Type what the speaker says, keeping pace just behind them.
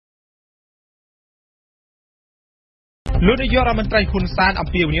លោកនាយករដ្ឋមន្ត្រីហ៊ុនសែនអំ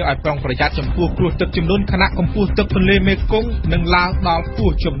ពាវនាវឲ្យប្រុងប្រយ័ត្នចំពោះគ្រោះទឹកជំនន់ខណៈកម្ពស់ទឹកទន្លេមេគង្គនឹងឡើងដល់ខ្ព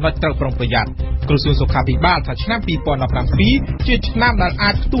ស់ចំណុចត្រូវប្រុងប្រយ័ត្នក្រសួងសុខាភិបាលថាឆ្នាំ2017ជាឆ្នាំដែលអា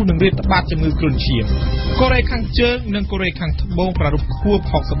ចផ្ទុះនឹងរាតត្បាតជំងឺគ្រុនឈាមកូរ៉េខាងជើងនិងកូរ៉េខាងត្បូងប្រារព្ធខួប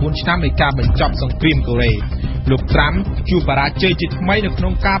64ឆ្នាំនៃការបញ្ចប់សង្គ្រាមកូរ៉េលោកត្រាំជួបបរាជ័យជាថ្មីនៅក្នុ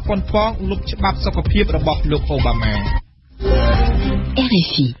ងការប៉ុនប៉ងលុបច្បាប់សុខភាពរបស់លោកអូបាម៉ា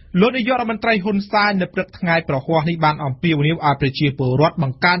RFI លោកនាយករដ្ឋមន្ត្រីហ៊ុនសែននៅព្រឹកថ្ងៃប្រហ័សនេះបានអំពាវនាវឲ្យប្រជាពលរដ្ឋប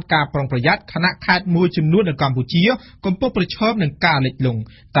ង្កើនការប្រុងប្រយ័ត្នខណៈខេត្តមួយចំនួននៅកម្ពុជាកំពុងប្រឈមនឹងការលិចលង់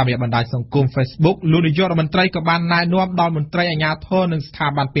តាមរយៈបណ្ដាញសង្គម Facebook លោកនាយករដ្ឋមន្ត្រីក៏បានណែនាំដល់មន្ត្រីអាជ្ញាធរនិងស្ថា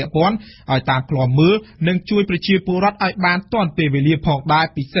ប័នពាក់ព័ន្ធឲ្យតាមឃ្លាំមើលនិងជួយប្រជាពលរដ្ឋឲ្យបានទាន់ពេលវេលាផងដែរ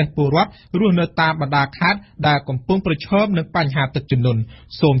ពិសេសពលរដ្ឋរស់នៅតាមបណ្ដាខេត្តដែលកំពុងប្រឈមនឹងបញ្ហាទឹកជំនន់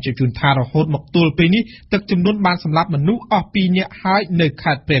សូមជម្រាបជូនថារហូតមកទល់ពេលនេះទឹកជំនន់បានសម្លាប់មនុស្សអស់2នាក់ហើយនៅ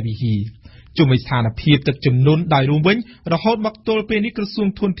ខេត្តព្រះវិហារជុំវិញស្ថានភាពទឹកជំនន់ដោយរួមវិញរហូតមកទល់ពេលនេះក្រសួង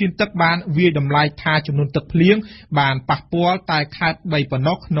ធនធានទឹកបានវាយតម្លៃថាចំនួនទឹកភ្លៀងបានប៉ះពាល់តែខេត្ត3ប៉ុណ្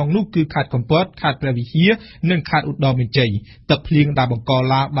ណោះក្នុងនោះគឺខេត្តកំពតខេត្តព្រះវិហារនិងខេត្តឧត្តរមានជ័យទឹកភ្លៀងដែលបង្ក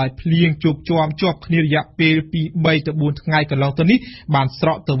ឡើងដោយភ្លៀងជោគជាំជាប់គ្នារយៈពេលពី3ទៅ4ថ្ងៃកន្លងទៅនេះបានស្រ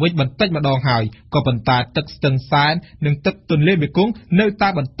កទៅវិញបន្តិចម្ដងហើយក៏ប៉ុន្តែទឹកស្ទឹងសែននិងទឹកទន្លេមេគង្គនៅតែ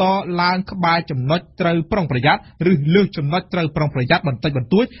បន្តឡើងក្បែរចំណុចត្រូវប្រុងប្រយ័ត្នឬលើសចំណុចត្រូវប្រុងប្រយ័ត្នបន្តិចបន្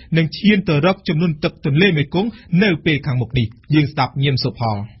តួចនិងឈានទៅរកចំនួនទឹកទន្លេមេគង្គនៅពេលខាងមុខនេះយើងស្ដាប់ញៀមសុផ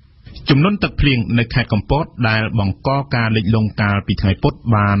លចំនួនទឹកភ្លៀងនៅខេត្តកំពតដែលបង្កការលិចលង់កាលពីថ្ងៃពុធ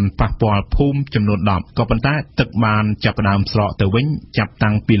បានប៉ះពាល់ភូមិចំនួន10ក៏ប៉ុន្តែទឹកបានចាប់ផ្ដើមស្រកទៅវិញចាប់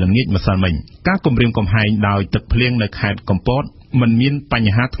តាំងពីល្ងាចម្សិលមិញការគំរាមកំហែងដោយទឹកភ្លៀងនៅខេត្តកំពតមិនមានប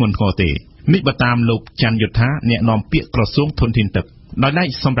ញ្ហាធ្ងន់ធ្ងរទេនេះបើតាមលោកច័ន្ទយុធាអ្នកនាំពាក្យក្រសួងធនធានទឹកដោយឡែក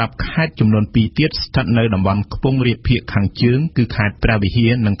សម្រាប់ខេត្តចំនួន2ទៀតស្ថិតនៅតំបន់ខ្ពង់រាបភាគខាងជើងគឺខេត្តព្រះវិហា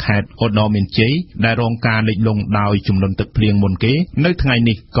រនិងខេត្តឧត្តរមានជ័យដែលរងការលិចលង់ដោយចំនួនទឹកភ្លៀងមុនគេនៅថ្ងៃ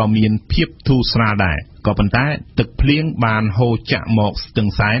នេះក៏មានភាពធូរស្រាលដែរក៏ប៉ុន្តែទឹកភ្លៀងបានហូរចាក់មកស្ទឹង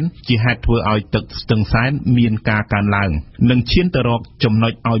សែនជាហេតុធ្វើឲ្យទឹកស្ទឹងសែនមានការកើនឡើងនិងឈានទៅរកចំណុ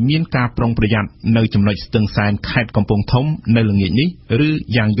ចឲ្យមានការប្រុងប្រយ័ត្ននៅចំណុចស្ទឹងសែនខេត្តកំពង់ធំនៅល្ងាចនេះឬ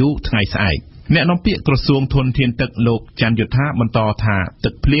យ៉ាងយូរថ្ងៃស្អែកអ្នកនាំពាក្យក្រសួងធនធានទឹកលោកច័ន្ទយុធាបន្តថាទឹ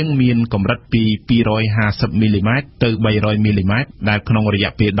កភ្លៀងមានកម្រិតពី250មីលីម៉ែត្រទៅ300មីលីម៉ែត្រដែលក្នុងរ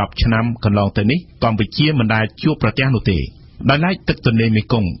យៈពេល10ឆ្នាំកន្លងទៅនេះកម្ពុជាមិនដែលជួបប្រទះនោះទេដោយឡែកទឹកទន្លេមេ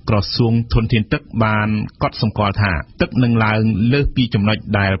គង្គក្រសួងធនធានទឹកបានកត់សម្គាល់ថាទឹកនឹងឡើងលើសពីចំណុច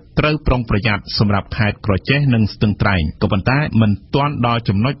ដែលត្រូវប្រុងប្រយ័ត្នសម្រាប់ខេត្តក្រចេះនិងស្ទឹងត្រែងក៏ប៉ុន្តែមិនទាន់ដល់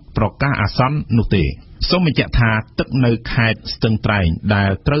ចំណុចប្រកាសអាសន្ននោះទេសូមបញ្ជាក់ថាទឹកនៅខេត្តស្ទឹងត្រែងដែល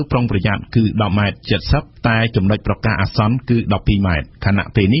ត្រូវប្រុងប្រយ័ត្នគឺ10ម៉ែត្រ70តែចំណុចប្រកាសអាសន្នគឺ12ម៉ែត្រខណៈ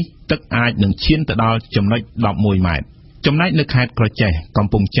ពេលនេះទឹកអាចនឹងឈានទៅដល់ចំណុច11ម៉ែត្រចំណែកនៅខេត្តក្រចេះកំ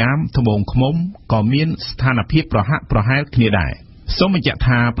ពង់ចាមត្បូងឃ្មុំក៏មានស្ថានភាពប្រហាក់ប្រហែលគ្នាដែរសូមបញ្ជាក់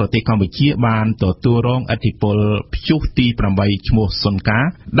ថាប្រទេសកម្ពុជាបានទទួលរងឥទ្ធិពលព្យុះទី8ឈ្មោះសុនកា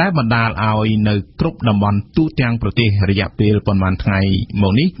ដែលបណ្ដាលឲ្យនៅគ្រប់តំបន់ទូទាំងប្រទេសរយៈពេលប៉ុន្មានថ្ងៃម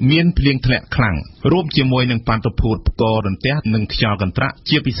កនេះមានភ្លៀងធ្លាក់ខ្លាំងរួមជាមួយនឹងបាតុភូតផ្គររន្ទះនិងខ្យល់កន្ត្រាក់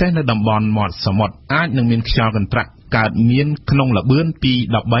ជាពិសេសនៅតំបន់មាត់សមុទ្រអាចនឹងមានខ្យល់កន្ត្រាក់កើតមានក្នុងល្បឿនពី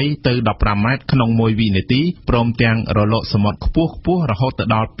13ទៅ15ម៉ែត្រក្នុង1វិនាទីព្រមទាំងរលកសមុទ្រខ្ពស់រហូត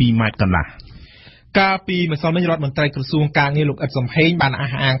ដល់2ម៉ែត្រកន្លះកាលពីម្សិលមិញរដ្ឋមន្ត្រីក្រសួងការងារលោកអ៊ិតសំហេងបាន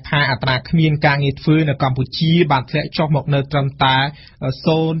អះអាងថាអត្រាគ្មានការងារធ្វើនៅកម្ពុជាបានធ្លាក់ចុះមកនៅត្រឹមតែ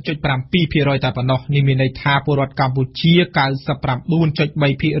 0.7% តែប៉ុណ្ណោះនេះមានន័យថាពលរដ្ឋកម្ពុជា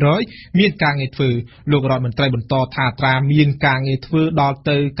 99.3% មានការងារធ្វើលោករដ្ឋមន្ត្រីបន្តថាអត្រាមានការងារធ្វើដល់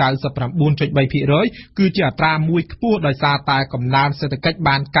ទៅ 99.3% គឺជាអត្រាមួយខ្ពស់ដោយសារតែកំណើនសេដ្ឋកិច្ច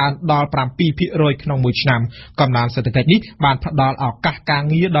បានកើនដល់ 7% ក្នុងមួយឆ្នាំកំណើនសេដ្ឋកិច្ចនេះបានផ្ដល់ឱកាសការ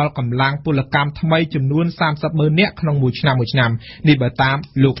ងារដល់កម្លាំងពលកម្មថ្មីចំនួន 30,000 នាក់ក្នុងមួយឆ្នាំនេះបើតាម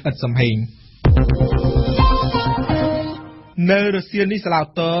លោកអ៊ិតសំហេងនៅរសៀលនេះសាឡាវ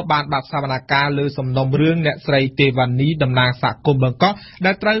តើបានបាត់សវនកម្មលើសំណុំរឿងអ្នកស្រីទេវ៉ានីតំណាងសហគមន៍បឹងកក់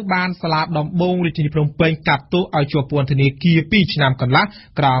ដែលត្រូវបានសាលាដំបងរាជធានីភ្នំពេញកាត់ទោសឲ្យជាប់ពន្ធនាគារ2ឆ្នាំកន្លះ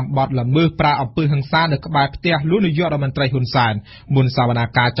ក្រោមបទល្មើសប្រើអំពើហិង្សានៅក្បែរផ្ទះលោកនាយករដ្ឋមន្ត្រីហ៊ុនសែនមុនសវន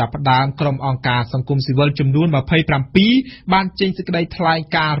កម្មចាប់ផ្ដើមក្រុមអង្គការសង្គមស៊ីវិលចំនួន27បានចេញសេចក្តីថ្លែង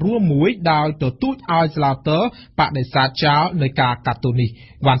ការណ៍រួមមួយដោយទទូចឲ្យសាឡាវតើបដិសេធចោលនៃការកាត់ទោសនេះ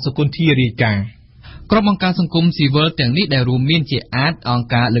វ៉ាន់សុគន្ធារាយការណ៍ ក្រុមអង្គការសង្គមស៊ីវិលទាំងនេះដែលរួមមានជាអាចអង្គ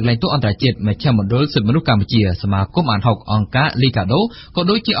ការលើកលែងទោសអន្តរជាតិមជ្ឈមណ្ឌលសិទ្ធិមនុស្សកម្ពុជាសមាគមអាន6អង្គការលីកាដូក៏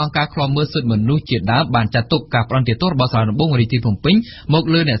ដូចជាអង្គការឃ្លាំមើលសិទ្ធិមនុស្សជាដើមបានចាត់ទុកការប្រន្ទាទោសរបស់សាលាដំបងរាជធានីភ្នំពេញមក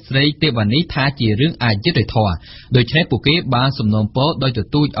លើអ្នកស្រីទេវ៉ានីថាជារឿងអយុត្តិធម៌ដូច្នេះពួកគេបានសំណូមពរដោយទ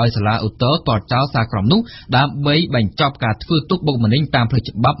ទូចឲ្យសាលាឧទ្ធរទាត់ចោលសារក្រមនោះដើម្បីបញ្ចប់ការធ្វើទុកបុកម្នេញតាមផ្លូវ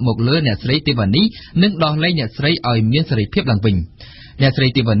ច្បាប់មកលើអ្នកស្រីទេវ៉ានីនិងដោះលែងអ្នកស្រីឲ្យមានសេរីភាពឡើងវិញអ្នកស្រី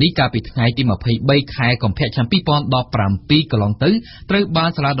ទេវ៉ានីកាលពីថ្ងៃទី23ខែកុម្ភៈឆ្នាំ2017កន្លងទៅត្រូវបាន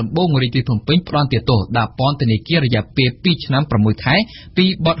សាលាដំបងរាជធានីភ្នំពេញផ្តន្ទាទោសដាក់ពន្ធនាគាររយៈពេល2ឆ្នាំ6ខែពី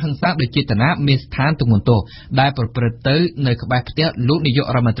បទហិង្សាដោយចេតនាមានស្ថានទម្ងន់ទោសដែលប្រព្រឹត្តទៅនៅក្បែរផ្ទះលោកនាយក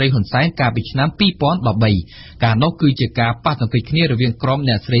រដ្ឋមន្ត្រីហ៊ុនសែនកាលពីឆ្នាំ2013ការនោះគឺជាការប៉ះទង្គិចគ្នារវាងក្រុម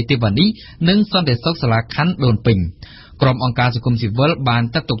អ្នកស្រីទេវ៉ានីនិងសន្តិសុខសាលាខណ្ឌដូនពេញក្រុមអង្គការសង្គមស៊ីវិលបាន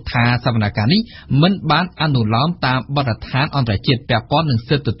ចាត់ទុកថាសវនកម្មនេះមិនបានអនុលោមតាមបទដ្ឋានអន្តរជាតិពាក់ព័ន្ធនឹង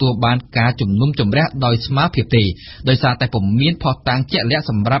សិទ្ធិទទួលបានការជំនុំជម្រះដោយស្មារតីទេដោយសារតែពុំមានភស្តុតាងជាក់លាក់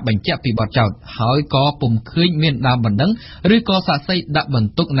សម្រាប់បញ្ជាក់ពីបទចោទហើយក៏ពុំឃើញមានដើមបណ្ដឹងឬក៏សាក្សីដាក់បន្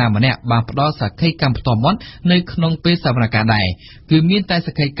ទុកណាម្នាក់បានផ្ដល់សក្ខីកម្មផ្ទាល់មាត់នៅក្នុងពេលសវនកម្មដែរគឺមានតែស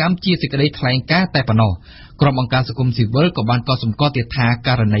ក្ខីកម្មជាសេចក្តីថ្លែងការណ៍តែប៉ុណ្ណោះក្រុមអង្គការសង្គមស៊ីវិលក៏បានកត់សម្គាល់ទៀតថាក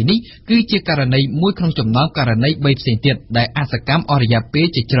រណីនេះគឺជាករណីមួយក្នុងចំណោមករណី3ផ្សេងទៀតដែលអសកម្មអស់រយៈពេល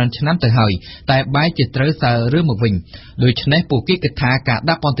ជាច្រើនឆ្នាំទៅហើយតែបែរជាត្រូវសើរឿងមកវិញដូច្នេះពួកគេគិតថាការ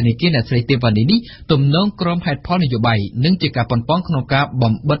ដាក់ពន្ធនាគារអ្នកស្រីទេវ៉ានីនេះទំនងក្រុមហេតុផលនយោបាយនិងជាការប៉ុនប៉ងក្នុងការ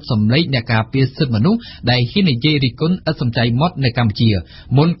បំបិទសម្លេងអ្នកការពារសិទ្ធិមនុស្សដែលហ៊ាននិយាយរិះគន់ឥតសំចៃមាត់នៅកម្ពុជា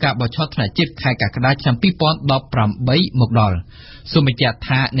មុនការបោះឆ្នោតថ្នាក់ជាតិខែកក្កដាឆ្នាំ2018មកដល់សូមបញ្ជាក់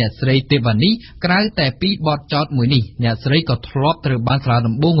ថាអ្នកស្រីទេវ៉ានីក្រៅតែពីបទចោទមួយនេះអ្នកស្រីក៏ធ្លាប់ត្រូវបានសាលា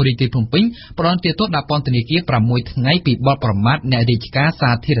ដំបងរាជធានីភ្នំពេញផ្តន្ទាទោសដាក់ពន្ធនាគារ6ថ្ងៃពីបទប្រមាថអ្នករាជការ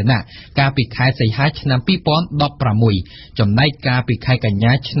សាធារណៈកាលពីខែសីហាឆ្នាំ2016ចំណែកកាលពីខែកញ្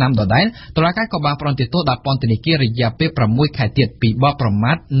ញាឆ្នាំដដែលតុលាការក៏បានផ្តន្ទាទោសដាក់ពន្ធនាគាររយៈពេល6ខែទៀតពីបទប្រ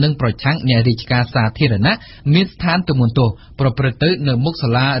មាថនិងប្រឆាំងអ្នករាជការសាធារណៈមានស្ថានទម្ងន់ទោសប្រព្រឹត្តទៅនៅមុខសា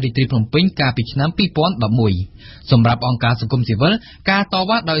លារាជធានីភ្នំពេញកាលពីឆ្នាំ2011សម្រាប់អង្គការសង្គមស៊ីវិលការត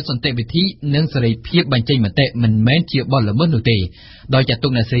វ៉ាដោយសន្តិវិធីនិងសេរីភាពបញ្ចេញមតិមិនមែនជាបទល្មើសនោះទេដោយចាត់ទុ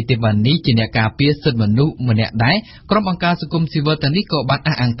កអ្នកស្រីទេវ៉ានីជាអ្នកការពារសិទ្ធិមនុស្សម្នាក់ដែរក្រុមអង្គការសង្គមស៊ីវិលទាំងនេះក៏បាន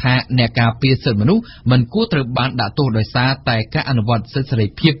អះអាងថាអ្នកការពារសិទ្ធិមនុស្សមិនគួរត្រូវបានដាក់ទោសដោយសារតែការអនុវត្តសិទ្ធិសេរី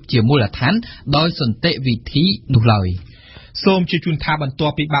ភាពជាមូលដ្ឋានដោយសន្តិវិធីនោះឡើយសូមជជូនថាបន្ទា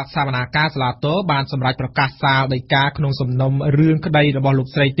ប់ពីបាក់សវនាការសាលាតោបានសម្រេចប្រកាសសាលដីកាក្នុងសំណុំរឿងក្តីរបស់លោក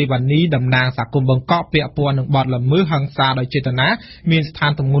ស្រីទេវ៉ានីតំណាងសហគមន៍បង្កក់ពាក់ព័ន្ធនឹងបទល្មើសហិង្សាដោយចេតនាមានស្ថា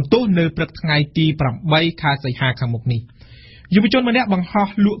នទម្ងន់ទោសនៅព្រឹកថ្ងៃទី8ខែសីហាខាងមុខនេះយុវជនម្នាក់បង្ហោះ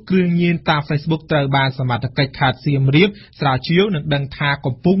លក់គ្រឿងញៀនតាម Facebook ត្រូវបានសមត្ថកិច្ចខេត្តសៀមរាបស្រាវជ្រាវនិងដឹងថា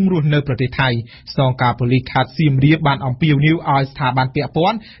កំពុងរស់នៅប្រទេសថៃស្នងការប៉ូលីសខេត្តសៀមរាបបានអំពាវនាវឲ្យស្ថាប័នពាក់ព័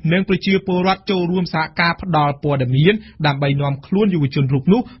ន្ធនិងប្រជាពលរដ្ឋចូលរួមសហការផ្តល់ព័ត៌មានដើម្បីនាំខ្លួនយុវជនរូប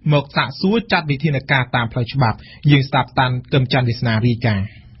នោះមកសាកសួរចាត់វិធានការតាមផ្លូវច្បាប់យើងស្ដាប់តាន់កឹមច័ន្ទវាសនារី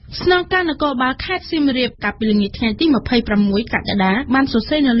កាស្នងការនគរបាលខេត្តសៀមរាបកាលពីល្ងាចថ្ងៃទី26កក្កដាបានសរ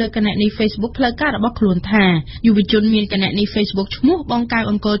សេរនៅលើគណនី Facebook ផ្លូវការរបស់ខ្លួនថាយុវជនមានគណនី Facebook ឈ្មោះបងកៅ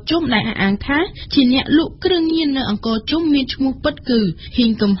អង្គរជុំដែលអះអាងថាជាអ្នកលក់គ្រឿងញៀននៅអង្គរជុំមានឈ្មោះពិតគឺហ៊ី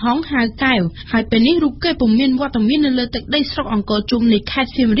ងកំហុងហៅកែវហើយពេលនេះរូបគេពុំមានវត្តមាននៅលើទឹកដីស្រុកអង្គរជុំនៃខេត្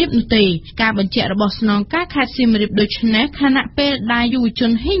តសៀមរាបនោះទេការបញ្ជាក់របស់ស្នងការខេត្តសៀមរាបដូចនេះខណៈពេលដែលយុវជ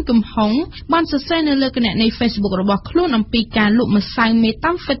នហ៊ីងកំហុងបានសរសេរនៅលើគណនី Facebook របស់ខ្លួនអំពីការលក់ម្សៅមេ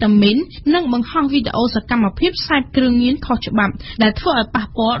តាំហ្វេតាមីននិងបង្ហោះវីដេអូសកម្មភាពផ្សាយគ្រឿងញៀនខុសច្បាប់ដែលធ្វើឲ្យប៉ះ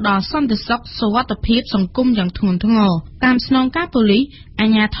ពាល់ដល់សន្តិសុខសុវត្ថិភាពសង្គមយ៉ាងធ្ងន់ធ្ងរតាមស្នងការប៉ូលីសអា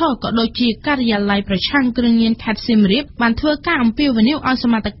ជ្ញាធរក៏ដូចជាការិយាល័យប្រឆាំងគ្រឿងញៀនខេត្តសៀមរាបបានធ្វើការអំពាវនាវឲ្យស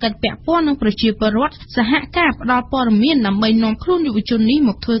មត្ថកិច្ចពាក់ព័ន្ធនឹងប្រជាពលរដ្ឋសហការផ្តល់ព័ត៌មានដើម្បីនាំខ្លួនយុវជននេះម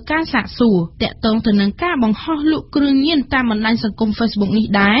កធ្វើការសាកសួរតាក់ទងទៅនឹងការបង្ហោះលក់គ្រឿងញៀនតាមបណ្ដាញសង្គម Facebook នេះ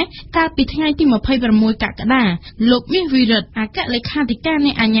ដែរកាលពីថ្ងៃទី26កក្កដាលោកមាសវិរិទ្ធអគ្គលេខាធិការ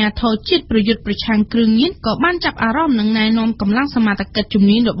នៃអាជ្ញាធរជាតិប្រយុទ្ធប្រឆាំងគ្រឿងញៀនក៏បានចាប់អារម្មណ៍និងណែនាំកម្លាំងសមត្ថកិច្ចជំ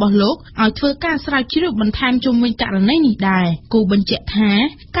នាញរបស់លោកឲ្យធ្វើការស្រាវជ្រាវបន្ថែមជុំវិញករណីនេះដែរគូបញ្ជាក់ថា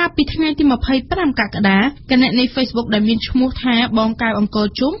កាលពីថ្ងៃទី25កក្កដាគណនី Facebook ដែលមានឈ្មោះថាបងកៅអង្គរ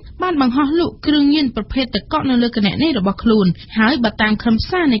ជុំបានបង្ហោះលក់គ្រឿងញៀនប្រភេទទឹកកកនៅលើគណនីរបស់ខ្លួនហើយបើតាមខ្លឹម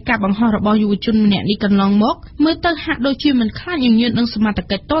សារនៃការបង្ហោះរបស់យុវជនម្នាក់នេះកន្លងមកមើលទៅហាក់ដូចជាមិនខ្លាចញញើតនឹងសមត្ថ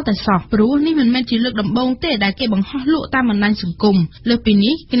កិច្ចតតែសោះព្រោះនេះមិនមែនជាលើកដំបូងទេដែលគេបង្ហោះលក់តាមបណ្ដាញសង្គមលើពី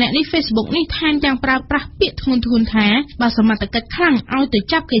នេះគណនី Facebook នេះថែមទាំងប្រើប្រាស់ពាក្យធ្ងន់ធ្ងរថាបើសមត្ថកិច្ចខ្លាំងឲ្យទៅ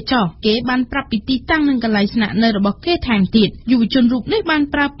ចាប់គេចោះគេបានប្រាប់ពីទីតាំងនិងកន្លែងស្នាក់នៅរបស់គេថែមទៀតយុវជនរូបនេះបាន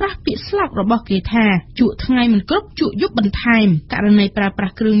ប្រើប្រាស់ពាក្យស្លោករបស់គេថាជក់ថ្ងៃមិនគ្រប់ជក់យប់បន្ថែមករណីប្រើប្រា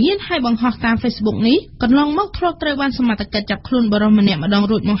ស់គ្រឿងញៀនហើយបង្ហោះតាម Facebook នេះកន្លងមកធ្លាប់ត្រូវបានសមត្ថកិច្ចចាប់ខ្លួនបរិសុទ្ធម្នាក់ម្ដង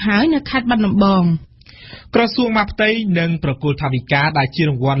រួចមកហើយនៅខេត្តបាត់ដំបង ក្រសួងមហាផ្ទៃនិងប្រគល់ថវិកាដែលជា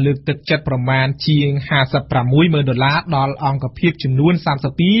រង្វាន់លើកទឹកចិត្តប្រមាណជាង$56,000ដល់អង្គភាពចំនួន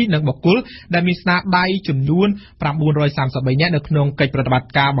32និងបុគ្គលដែលមានស្នាដៃចំនួន933នាក់នៅក្នុងកិច្ចប្រតិបត្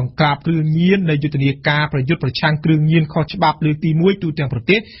តិការបង្ក្រាបគ្រឿងញៀននៃយុទ្ធនាការប្រយុទ្ធប្រឆាំងគ្រឿងញៀនខុសច្បាប់លើកទី1ទូទាំងប្រ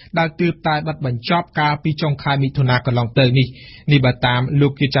ទេសដែលទើបតែបិទបញ្ចប់កាលពីចុងខែមិថុនាកន្លងទៅនេះបើតាមលោ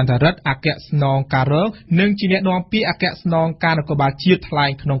កជាចន្ទរិទ្ធអគ្គស្នងការរងនិងជាអ្នកនាំពាក្យអគ្គស្នងការនគរបាលជាតិថ្លែ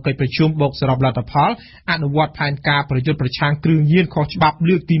ងក្នុងកិច្ចប្រជុំបូកសរុបលទ្ធផលអនុវត្តផែនការប្រយុទ្ធប្រឆាំងគ្រឿងញៀនខុសច្បាប់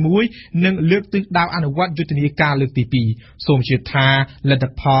លើកទី1និងលើកទិសដៅអនុវត្តយុទ្ធនាការលើកទី2សូមជឿថាលទ្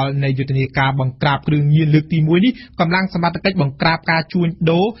ធផលនៃយុទ្ធនាការបង្ក្រាបគ្រឿងញៀនលើកទី1នេះកម្លាំងសមត្ថកិច្ចបង្ក្រាបការជួញ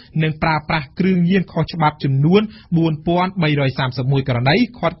ដូរនិងប្រើប្រាស់គ្រឿងញៀនខុសច្បាប់ចំនួន4331ករណី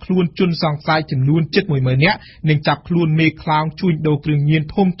ឃាត់ខ្លួនជនសង្ស័យចំនួនជិត10000នាក់និងចាប់ខ្លួនមេខ្លោងជួញដូរគ្រឿងញៀន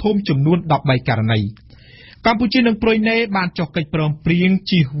ធំចំនួន13ករណីកម្ពុជានិងប្រ៊ុយណេបានចុះកិច្ចព្រមព្រៀង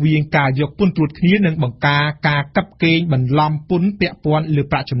ជៀសវាងការយកពន្ធត្រួតគ្នានិងបង្ការការកាប់កេងបន្លំពន្ធពាក់ព័ន្ធលើ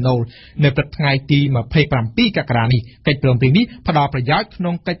ប្រាក់ចំណូលនៅព្រឹកថ្ងៃទី27កក្កដានេះកិច្ចព្រមព្រៀងនេះផ្ដល់ប្រយោជន៍ក្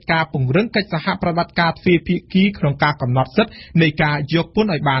នុងកិច្ចការពង្រឹងកិច្ចសហប្រតិបត្តិការទ្វេភាគីក្នុងការកំណត់សិទ្ធិនៃការយកពន្ធ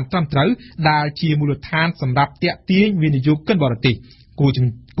ឲ្យបានត្រឹមត្រូវដែលជាមូលដ្ឋានសម្រាប់ទាក់ទាញវិនិយោគិនបរទេស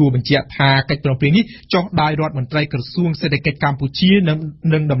គួរបញ្ជាក់ថាកិច្ចព្រមព្រៀងនេះចុះដោយរដ្ឋមន្ត្រីក្រសួងសេដ្ឋកិច្ចកម្ពុជា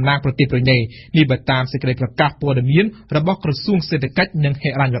និងតំណាងប្រទេសប្រ៊ុយណេនេះបើតាមសេចក្តីប្រកាសព័ត៌មានរបស់ក្រសួងសេដ្ឋកិច្ចនិងហិ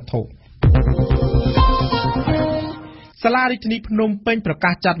រញ្ញវត្ថុសាលារាជធានីភ្នំពេញប្រកា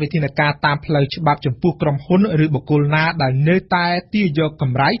សចាត់វិធានការតាមផ្លូវច្បាប់ចំពោះក្រុមហ៊ុនឬបុគ្គលណាដែលនៅតែទារយកក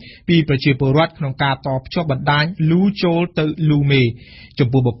ម្រៃពីប្រជាពលរដ្ឋក្នុងការតភ្ជាប់បណ្ដាញលូចូលទៅលូមេចំ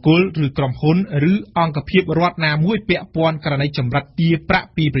ពោះបុគ្គលឬក្រុមហ៊ុនឬអង្គភាពរដ្ឋណាមួយពាក់ព័ន្ធករណីចម្រិតទារប្រាក់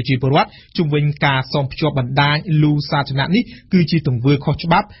ពីប្រជាពលរដ្ឋជំវិញការសុំភ្ជាប់បណ្ដាញលូសាធារណៈនេះគឺជាទង្វើខុសច្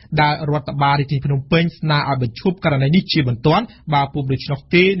បាប់ដែលរដ្ឋបាលរាជធានីភ្នំពេញស្នើឲ្យបញ្ឈប់ករណីនេះជាបន្ទាន់បើពុំដូច្នោះ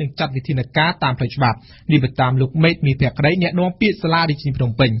ទេនឹងចាត់វិធានការតាមផ្លូវច្បាប់នេះបើតាមលោកមេតមានក្តីអ្នកនាំពាក្យសាលារាជធានីភ្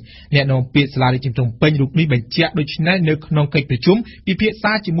នំពេញអ្នកនាំពាក្យសាលារាជធានីភ្នំពេញរូបនេះបញ្ជាក់ដូចនេះនៅក្នុងកិច្ចប្រជុំពិភាក្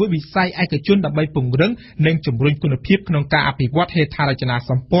សាជាមួយវិស័យឯកជនដើម្បីពង្រឹងនិងជំរុញគុណភាពក្នុងការអភិវឌ្ឍហេដ្ឋារចនា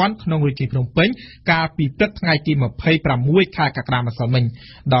សម្ព័ន្ធក្នុងរាជធានីភ្នំពេញកាលពីព្រឹកថ្ងៃទី26ខែកក្កដាម្សិលមិញ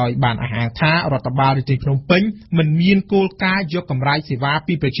ដោយបានអះអាងថារដ្ឋបាលរាជធានីភ្នំពេញមិនមានគោលការណ៍យកកម្រៃសេវា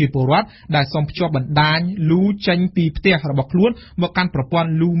ពីប្រជាពលរដ្ឋដែលសុំភ្ជាប់បណ្ដាញលូចេញពីផ្ទះរបស់ខ្លួនមកកាន់ប្រព័ន្ធ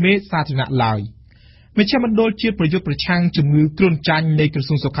លូមេសាធារណៈឡើយមជ្ឈមណ្ឌលជាតិប្រយុទ្ធប្រឆាំងជំងឺគ្រុនចាញ់នៃក្រ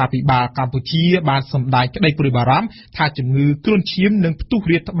សួងសុខាភិបាលកម្ពុជាបានសម្ដែងក្តីព្រួយបារម្ភថាជំងឺគ្រុនឈាមនឹងផ្ទុះ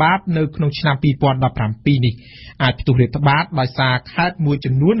រាតត្បាតនៅក្នុងឆ្នាំ2017នេះអាចផ្ទុះរាតត្បាតដោយសារខេត្តមួយ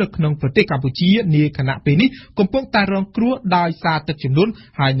ចំនួននៅក្នុងប្រទេសកម្ពុជានាខណៈពេលនេះកំពុងតែរងគ្រោះដោយសារទឹកជំនន់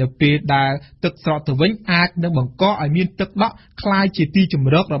ហើយនៅពេលដែលទឹកស្រកទៅវិញអាចនឹងបង្កឲ្យមានទឹកដក់คล้ายជាទីជ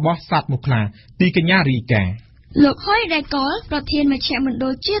ម្រករបស់សត្វមូសខ្លាទីកញ្ញារីកាលោកហុយរ៉េកុលប្រធានមជ្ឈមណ្ឌ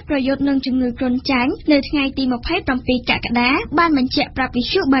លជាតិប្រយុទ្ធនឹងជំងឺគ្រុនចាញ់នៅថ្ងៃទី27កក្កដាបានបញ្ជាក់ប្រាប់វិ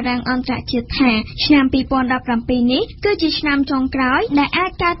ទ្យុបារាំងអន្តរជាតិថាឆ្នាំ2017នេះគឺជាឆ្នាំចុងក្រោយដែលអា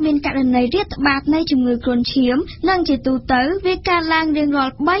ចកើតមានករណីរាតត្បាតនៃជំងឺគ្រុនឈាមនិងជាទូទៅវាកើតឡើងរៀងរា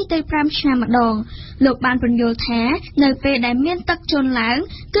ល់3ទៅ5ឆ្នាំម្ដងលោកបានពន្យល់ថានៅពេលដែលមានទឹកជន់ឡើង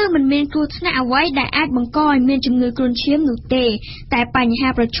គឺមិនមានគ្រោះថ្នាក់អ្វីដែលអាចបង្កឲ្យមានជំងឺគ្រុនឈាមនោះទេតែបញ្ហា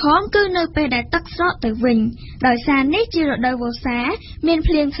ប្រឈមគឺនៅពេលដែលទឹកស្រកទៅវិញដោយសារនេះជារដូវវស្សាមាន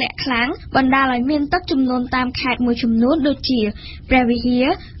ភ្លៀងធ្លាក់ខ្លាំងបណ្ដាលឲ្យមានទឹកជំនន់តាមខេត្តមួយចំនួនដូចជាព្រះវិហារ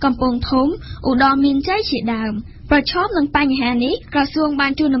កំពង់ធំឧត្តរមានជ័យជាដើមប្រឈមនឹងបញ្ហានេះក្រសួងបា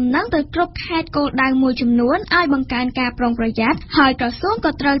នជូនដំណឹងទៅគ្រប់ខេត្តគោលដៅមួយចំនួនឲ្យបង្កើនការប្រុងប្រយ័ត្នហើយក្រសួង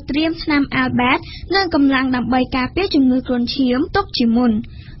ក៏ត្រូវត្រៀមថ្នាំអាល់បែតនិងកម្លាំងដើម្បីការពារជំងឺគ្រុនឈាមទុកជាមុន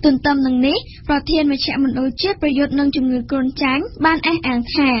ទន្ទឹមនឹងនេះប្រធានមជ្ឈមណ្ឌលជាតិប្រយុទ្ធនឹងជំងឺគ្រុនចាញ់បានអះអាង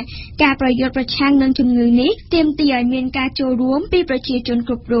ថាការប្រយុទ្ធប្រឆាំងនឹងជំងឺនេះទាមទារឲ្យមានការចូលរួមពីប្រជាជន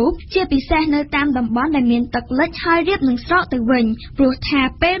គ្រប់រូបជាពិសេសនៅតាមតំបន់ដែលមានទឹកលិចហើយរាបនឹងស្រកទៅវិញព្រោះថា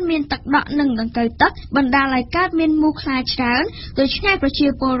ពេលមានទឹកដក់និងដង្កូវទឹកបណ្ដាលឲ្យកើតមានមូសខ្លាច្រើនដូច្នេះប្រជា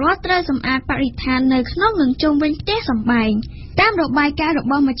ពលរដ្ឋត្រូវសម្អាតបរិស្ថាននៅក្នុងនិងជុំវិញផ្ទះសម្បែងតាមរបាយការណ៍រ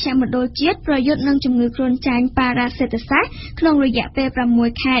បស់មជ្ឈមណ្ឌលជាតិប្រយុទ្ធនឹងជំងឺគ្រុនចាញ់ប៉ារ៉ាសេតសាសក្នុងរយៈពេល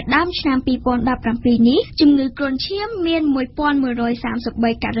6ខែដើមឆ្នាំ2017នេះជំងឺគ្រុនឈាមមាន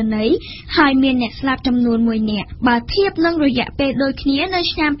1133ករណីហើយមានអ្នកស្លាប់ចំនួន1នាក់បើធៀបនឹងរយៈពេលដូចគ្នានៅ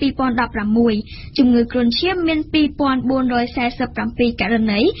ឆ្នាំ2016ជំងឺគ្រុនឈាមមាន2447ករ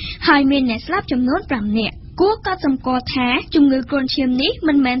ណីហើយមានអ្នកស្លាប់ចំនួន5នាក់គ គួរកត់សម្គាល់ថាជំងឺគ្រុនឈាមនេះ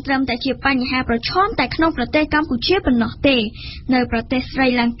មិនមែនត្រឹមតែជាបញ្ហាប្រឈមតែក្នុងប្រទេសកម្ពុជាប៉ុណ្ណោះទេនៅប្រទេសស្រី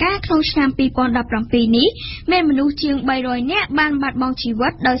លង្កាក្នុងឆ្នាំ 2017 នេះមានមនុស្សជាង 300 នាក់បានបាត់បង់ជីវិ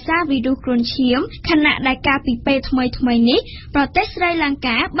តដោយសារវីរុសគ្រុនឈាមខណៈដែលកាលពីពេលថ្មីៗនេះប្រទេសស្រីលង្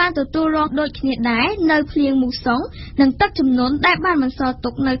កាបានទទួលរងដូចគ្នាដែរនៅភ្លៀងមូសុងនិងទឹកជំនន់ដែលបានបន្សល់ទុ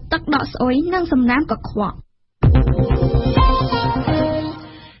កនៅទឹកដក់ស្អុយនិងសំណើមកខ្វក់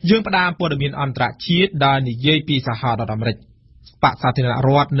យើងផ្ដើមព័ត៌មានអន្តរជាតិដែលនិយាយពីសហរដ្ឋអាមេរិកបកសាធារណរ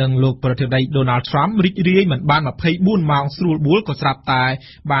ដ្ឋនិងលោកប្រធានាធិបតី Donald Trump រីករាយមិនបាន24ម៉ោងស្រួលបួលក៏ស្រាប់តែ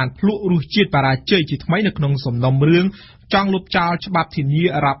បានភ្លក់រសជាតិបរាជ័យជាថ្មីនៅក្នុងសំណុំរឿងចង់លុបចោលច្បាប់ធានា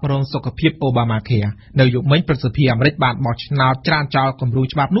រ៉ាប់រងសុខភាព Obamacare នៅយប់មិញប្រសិទ្ធភាពអាមេរិកបានបោះឆ្នោតច្រានចោលគម្រោង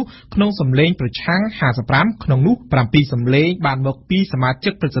ច្បាប់នោះក្នុងសម្លេងប្រឆាំង55ក្នុងនោះ7សម្លេងបានមកពីសមាជិ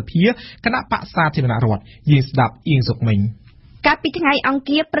កប្រសិទ្ធភាពគណៈបកសាធារណរដ្ឋយើងស្ដាប់អៀងសុកមិញកាលពីថ្ងៃអង្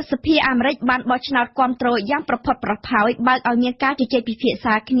គារប្រសិទ្ធភាពអាមេរិកបានបោះឆ្នោតគាំទ្រយ៉ាងប្រផុតប្រផោយបើកឲ្យមានការជជែកពិភាក្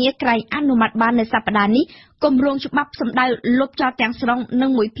សាគ្នាក្រែងអនុម័តបាននៅសប្តាហ៍នេះគម្រោងច្បាប់សម្ដៅលុបចោលទាំងស្រុងនិ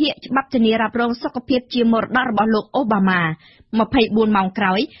ងមួយភាគច្បាប់ធានារ៉ាប់រងសុខភាពជាមរតករបស់លោកអូបាម៉ា24ម៉ោងក្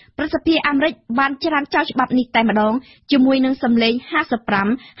រោយប្រសិទ្ធភាពអាមេរិកបានច្រានចោលច្បាប់នេះតែម្ដងជាមួយនឹងសម្លេង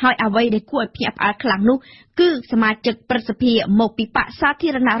55ហើយអ្វីដែលគួរឲ្យភ្ញាក់ផ្អើលខ្លាំងនោះគឺសមាជិកប្រសិទ្ធភាពមកពីបកសាធា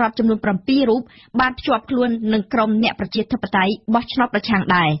រណរដ្ឋចំនួន7រូបបានភ្ជាប់ខ្លួននឹងក្រុមអ្នកប្រជាធិបតេយ្យបោះឆ្នោតប្រឆាំង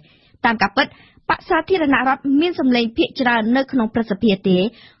ដែរតាមការពិតបកសាធារណរដ្ឋមានសម្លេងភាគច្រើននៅក្នុងប្រសិទ្ធភាពទេ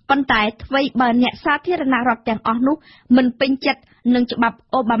ប៉ុន្តែអ្វីបើអ្នកសាធារណរដ្ឋទាំងអស់នោះមិនពេញចិត្តនឹងច្បាប់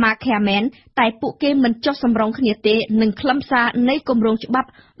Obamacare មែនតែពួកគេមិនចុះសម្រុងគ្នាទេនឹងខ្លឹមសារនៃគម្រោងច្បាប់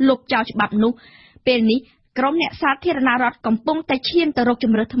លុបចោលច្បាប់នោះពេលនេះក្រុមអ្នកសាធារណរដ្ឋកំពុងតែឈានទៅរក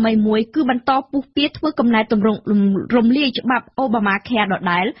ជំរើសថ្មីមួយគឺបន្តពុះពៀធ្វើកំណែទម្រង់រំលាយច្បាប់ Obamacare ដ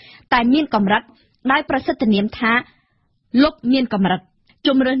ដែលតែមានកម្រិតដោយប្រសិទ្ធនាមថាលុបមានកម្រិត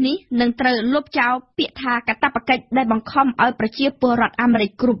ជំរើសនេះនឹងត្រូវលុបចោលពាក្យថាកាតព្វកិច្ចដែលបង្ខំឲ្យប្រជាពលរដ្ឋអាមេរិក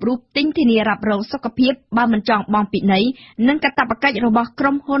គ្រប់រូបទិញធានារ៉ាប់រងសុខភាពបើមិនចង់បង់ពិន័យនិងកាតព្វកិច្ចរបស់ក្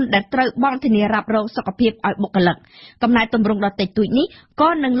រុមហ៊ុនដែលត្រូវបង់ធានារ៉ាប់រងសុខភាពឲ្យបុគ្គលិកកំណែទម្រង់ដ៏តិចតួចនេះក៏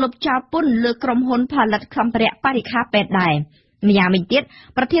នឹងលុបចោលពន្ធលើក្រុមហ៊ុនផលិតសម្ភារៈបរិក្ខារពេទ្យដែរម្យ៉ាងវិញទៀត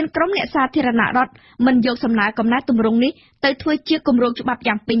ប្រធានក្រុមអ្នកសាធារណរដ្ឋមិនយកសំណើកំណែទម្រង់នេះទៅធ្វើជាគម្រោងច្បាប់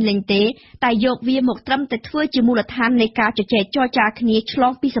យ៉ាងពេញលេញទេតែយកវាមកត្រឹមតែធ្វើជាមូលដ្ឋាននៃការជជែកចរចាគ្នាឆ្ល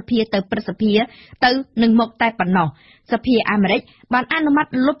ងពីសភាទៅប្រសិទ្ធភាពទៅនឹងមកតែប៉ុណ្ណោះសភាអាមេរិកបានអនុម័ត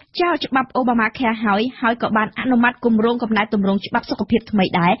លុបចោលច្បាប់ Obamacare ហើយក៏បានអនុម័តគម្រោងកំណែទម្រង់ច្បាប់សុខភាពថ្មី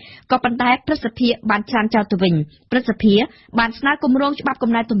ដែរក៏ប៉ុន្តែប្រសិទ្ធភាពបានច្រានចោលទៅវិញប្រសិទ្ធភាពបានស្នើគម្រោងច្បាប់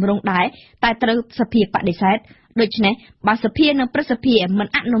កំណែទម្រង់ដែរតែត្រូវសភាបដិសេធដូច្នេះបើសភានិងប្រសិទ្ធភាពមិន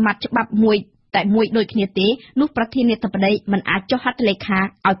អនុម័តច្បាប់មួយតែមួយដូចគ្នាទេនោះប្រធានាធិបតីមិនអាចចុះហត្ថលេខា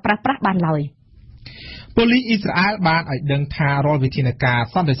ឲ្យប្រាស្រ័យបានឡើយប៉ូលីសអ៊ីស្រាអែលបានឲ្យដឹងថារាល់វិធានការ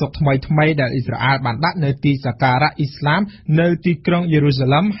សន្តិសុខថ្មីដែលអ៊ីស្រាអែលបានដាក់នៅទីសក្ការៈអ៊ីស្លាមនៅទីក្រុងយេរូសា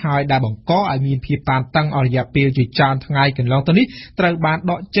ឡឹមហើយដែលបង្កឲ្យមានភាពតានតឹងអស់រយៈពេលជាច្រើនថ្ងៃកន្លងទៅនេះត្រូវបាន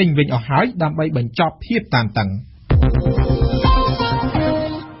ដកចេញវិញអស់ហើយដើម្បីបញ្ចប់ភាពតានតឹង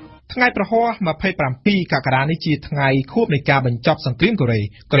ថ្ងៃប្រហ័ស27កក្កដានេះជាថ្ងៃខួបនៃការបញ្ចប់សង្គ្រាមកូ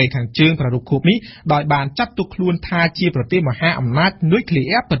រ៉េខាងជើងប្រារព្ធខួបនេះដោយបានចាត់ទុកខ្លួនថាជាប្រទេសមហាអំណាចនុយក្លេ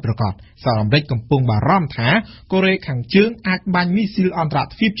អ៊ែរពិតប្រាកដសហរដ្ឋអាមេរិកកំពុងបារម្ភថាកូរ៉េខាងជើងអាចបាញ់មីស៊ីលអន្តរ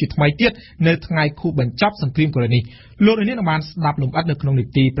ជាតិជាថ្មីទៀតនៅថ្ងៃខួបបញ្ចប់សង្គ្រាមកូរ៉េនេះលោកនាងបានស្ដាប់លម្អិតនៅក្នុងនី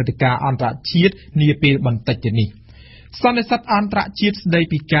តិព្រឹត្តិការណ៍អន្តរជាតិនាពេលបន្តិចទៀតនេះសន្និសីទអន្តរជាតិស្ដី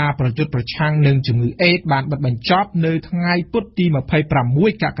ពីការប្រយុទ្ធប្រឆាំងនឹងជំងឺអេដបានបិទបញ្ចប់នៅថ្ងៃពុធទី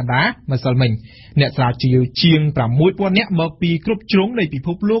26កក្កដាម្សិលមិញអ្នកស្រាវជ្រាវជាង 6000 នាក់មកពីគ្រប់ជ្រុងនៃពិភ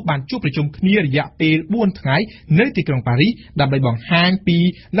ពលោកបានជួបប្រជុំគ្នារយៈពេល4ថ្ងៃនៅទីក្រុងប៉ារីសដើម្បីបង្ហាញពី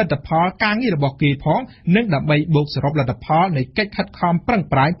លទ្ធផលការងាររបស់គេផងនិងដើម្បីបូកសរុបលទ្ធផលនៃកិច្ចខិតខំប្រឹង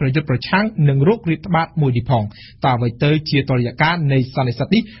ប្រែងប្រយុទ្ធប្រឆាំងនឹងโรคរាតត្បាតមួយនេះផងតើអ្វីទៅជាតុល្យការនៃសន្និសីទ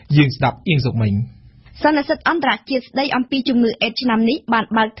នេះយើងស្ដាប់អៀងសុកមិញសន្និសីទអន្តរជាតិស្ដីអំពីជំងឺអេដឆ្នាំនេះបាន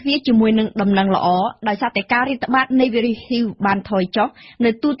បើកទ្វារជាមួយនឹងដំណឹងល្អដោយសារតែការរាតត្បាតនៃវីរុស HIV បានថយចុះនៅ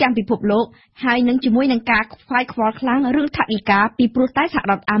ទូទាំងពិភពលោកហើយនឹងជាមួយនឹងការខ្វាយខ្វល់ខ្លាំងរឿងថវិកាពីព្រោះតែសហ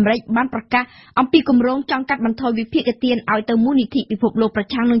រដ្ឋអាមេរិកបានប្រកាសអំពីគម្រោងចង់កាត់បន្ថយវិភាគទានឲ្យទៅមូលនិធិពិភពលោកប្រ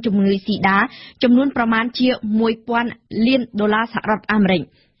ឆាំងនឹងជំងឺស៊ីដាចំនួនប្រមាណជា$1000 លានសហរដ្ឋអាមេរិក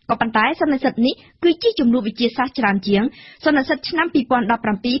ក៏ប៉ុន្តែសន្និសីទនេះគឺជាជំនួបវិទ្យាសាស្ត្រច្រើនជាងសន្និសីទឆ្នាំ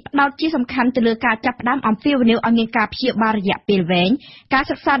2017ផ្ដោតជាសំខាន់ទៅលើការចាប់ផ្ដើមអំពាវនាវឲ្យមានការព្យាបាលរយៈពេលវែងការ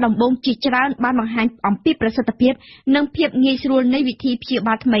សិក្សាដំបូងជាច្រើនបានបង្ហាញអំពីប្រសិទ្ធភាពនិងភាពងាយស្រួលនៃវិធីព្យា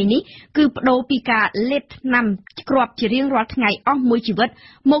បាលថ្មីនេះគឺប្ដូរពីការលេបថ្នាំគ្រាប់ជារៀងរាល់ថ្ងៃអស់មួយជីវិត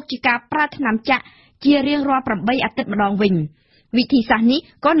មកជាការប្រើថ្នាំចាក់ជារៀងរាល់8អាទិត្យម្ដងវិញ វិធីសាស្ត្រនេះ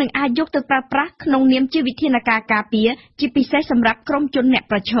ក៏នឹងអាចយកទៅប្រើប្រាស់ក្នុងនាមជាវិធានការការពារជាពិសេសសម្រាប់ក្រុមជនអ្នក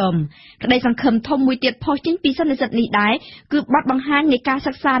ប្រឈមក្តីសង្ឃឹមធំមួយទៀតផុសចេញពីសន្និសីទនេះដែរគឺបទបង្ហាញនៃការ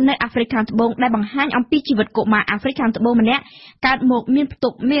សិក្សានៅអាហ្វ្រិកខាងត្បូងដែលបង្ហាញអំពីជីវិតកុមារអាហ្វ្រិកខាងត្បូងម្នាក់កើតមកមានផ្ទុ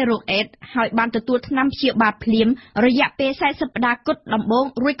កមេរោគអេដស៍ហើយបានទទួលថ្នាំព្យាបាលភ្លាមរយៈពេល40សប្តាហ៍គត់ដំបូង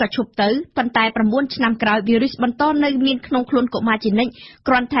រួចក៏ឈប់ទៅប៉ុន្តែ9ឆ្នាំក្រោយវីរុសបន្តនៅមានក្នុងខ្លួនកុមារជានិច្ច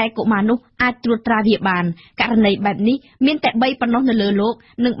គ្រាន់តែកុមារនោះអាចត្រួតត្រាវាបានករណីបែបនេះមានតែ3ប៉ុណ្ណោះនៅលើលោក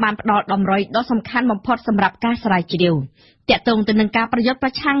នឹងបានផ្ដល់តម្រុយដ៏សំខាន់បំផុតសម្រាប់ការស្រាវជ្រាវទាក់ទងទៅនឹងការប្រយុទ្ធប្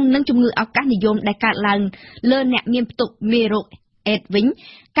រឆាំងនឹងជំងឺឱកាសនិយមដែលកើតឡើងលើអ្នកមានផ្ទុកមេរោគអេដស៍វិញ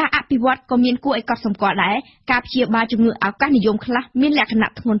ការអភិវឌ្ឍក៏មានគួរឲ្យកត់សម្គាល់ដែរការព្យាបាលជំងឺឱកាសនិយមខ្លះមានលក្ខ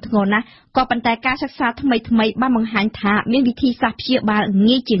ណៈធ្ងន់ធ្ងរណាស់ក៏ប៉ុន្តែការសិក្សាថ្មីបានបង្ហាញថាមានវិធីសាស្ត្រព្យាបាល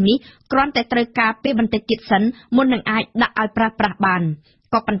ងាយជាងនេះគ្រាន់តែត្រូវការពេលបន្តិចទៀតសិនមុននឹងអាចដាក់ឲ្យប្រើប្រាស់បាន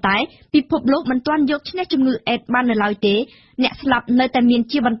ក៏ប៉ុន្តែពិភពលោកមិនទាន់យកឈ្នះជំងឺអេដស៍បាននៅឡើយទេអ្នកស្លាប់នៅតែមាន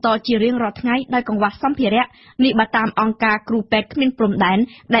ជាបន្តជារៀងរាល់ថ្ងៃដោយកង្វះសម្ភារៈនេះបើតាមអង្គការគ្រូពេទ្យគ្មានព្រំដែន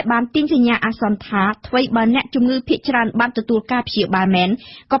ដែលបានទាញសញ្ញាអាសន្នថាអ្វីបើអ្នកជំងឺភាគច្រើនបានទទួលការព្យាបាលមែន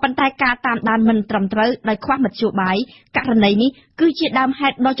ក៏ប៉ុន្តែការតាមដានមិនត្រឹមត្រូវដោយខ្វះមធ្យោបាយករណីនេះគឺជាដើមហេ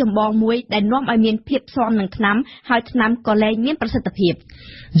តុដ៏ចម្បងមួយដែលនាំឲ្យមានភាពស៊ាំនឹងថ្នាំហើយថ្នាំក៏លែងមានប្រសិទ្ធភាព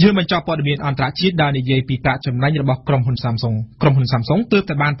យើងបញ្ចប់ព័ត៌មានអន្តរជាតិដែលនិយាយពីប្រាក់ចំណេញរបស់ក្រុមហ៊ុន Samsung ទើប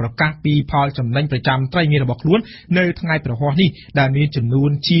តែបានប្រកាសពីផលចំណេញប្រចាំត្រីមាសរបស់ខ្លួននៅថ្ងៃប្រហ័សនេះដែលមានចំនួន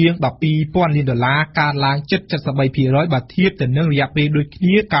ជាង $12,000 លានកើនឡើងជិត 73% បើធៀបទៅនឹងរយៈពេលដូចគ្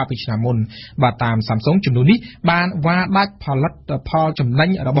នាកាលពីឆ្នាំមុនបាទតាម Samsung ចំនួននេះបានវាយដាច់ផលិតផលចំណេញ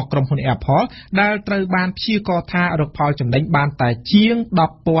របស់ក្រុមហ៊ុន Apple ដែលត្រូវបានព្យាករណ៍ថារកផលចំណេញបានតែជាង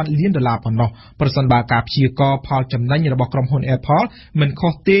 $10,000 លានប៉ុណ្ណោះប្រសិនបើការព្យាករណ៍ផលចំណេញរបស់ក្រុមហ៊ុន Apple មិនខុ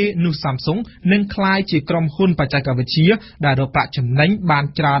សទេនោះ Samsung នឹងក្លាយជាក្រុមហ៊ុនបច្ចេកវិទ្យាដែលរកប្រាក់ចំណេញបាន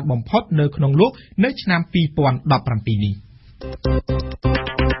ច្រើនបំផុតនៅក្នុងលោកនៅឆ្នាំ 2017 នេះ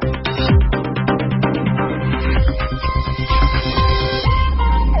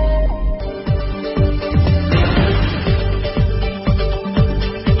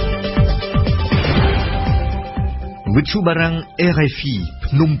វិទ្យុបារាំង RFI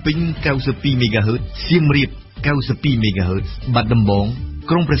ភ្នំពេញ 92 MHz សៀមរាប 92 MHz បាត់ដំបង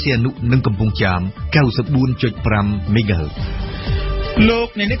ក្រុងព្រះសីហនុនិងកំពង់ចាម 94.5 MHz លោក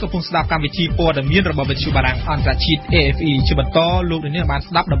អ្នកនេះកំពុងស្ដាប់កម្មវិធីព័ត៌មានរបស់វិទ្យុបារាំងអន្តរជាតិ RFI ជាបន្តលោកអ្នកនេះបាន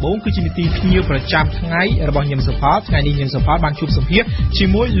ស្ដាប់ដំបូងគឺជានីតិភ្ញៀវប្រចាំថ្ងៃរបស់ញឹមសុផលថ្ងៃនេះញឹមសុផលបានជួបសម្ភាសជា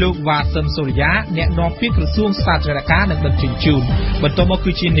មួយលោកវ៉ាសិនសូរិយាអ្នកនាំពាក្យក្រសួងសាធារណការនិងដឹកជញ្ជូនបន្តមក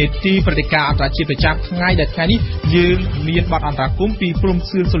គឺជានីតិព្រឹត្តិការណ៍អន្តរជាតិប្រចាំថ្ងៃដែលថ្ងៃនេះយើងមានបទអន្តរាគមន៍ពីព្រំ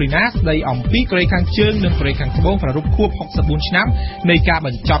សឿនសូលីណាស្ដីអំពីកូរ៉េខាងជើងនិងកូរ៉េខាងត្បូងប្រារព្ធខួប64ឆ្នាំនៃការប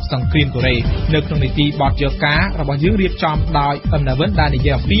ញ្ចប់សង្គ្រាមកូរ៉េនៅក្នុងនីតិបទយកការរបស់យើងរៀបចំដោយដែលនិ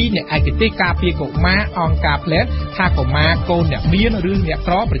យាយអំពីអ្នកឯកទេសការពារកុមារអង្គការផ្លែតថាកុមារកូនអ្នកមានឬអ្នក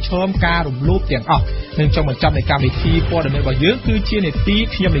ក្រប្រឈមការរំលោភទាំងអស់នឹងចុងបញ្ចប់នៃកម្មវិធីព័ត៌មានរបស់យើងគឺជានីតិ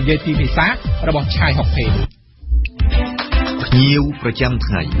ខ្ញុំនិយាយទីភាសារបស់ឆាយហុកភេងភ្ញៀវប្រចាំ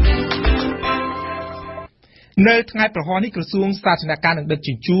ថ្ងៃនៅថ្ងៃប្រហ័សនេះក្រសួងសាធារណការនិងដឹកជ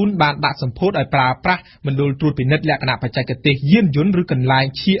ញ្ជូនបានដាក់សម្ពោធឲ្យប្រើប្រាស់មណ្ឌលត្រួតពិនិត្យលក្ខណៈបច្ចេកទេសយានយន្តឬកន្លែង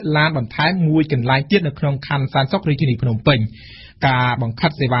ឈៀកឡានបន្ថែមមួយកន្លែងទៀតនៅក្នុងខណ្ឌសានសុខរាជធានីភ្នំពេញការបង្ខិ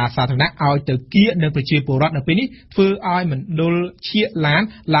តសេវាសាធារណៈឲ្យទៅគៀកនៅប្រជាពលរដ្ឋនៅពេលនេះធ្វើឲ្យមណ្ឌលឈៀកឡាន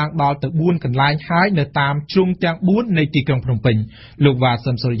ឡើងដល់ទៅ4កន្លែងហើយនៅតាមជ្រុងទាំង4នៃទីក្រុងភ្នំពេញលោកវ៉ា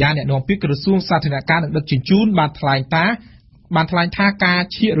សិនសូរិយាអ្នកនាំពាក្យក្រសួងសាធារណការនិងដឹកជញ្ជូនបានថ្លែងថាការ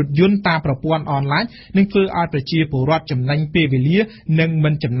ឈៀករថយន្តតាមប្រព័ន្ធអនឡាញនឹងធ្វើឲ្យប្រជាពលរដ្ឋចំណេញពេលវេលានិងមិ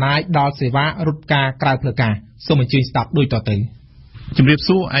នចំណាយដល់សេវារត់ការក្រៅផ្លូវការសូមអញ្ជើញស្ដាប់ដូចតទៅជំរាប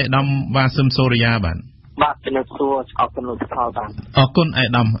សួរឯកឧត្តមវ៉ាសិនសូរិយាបាទជំរាបសួរអរគុណលោកផលបាទអរគុណឯកឧ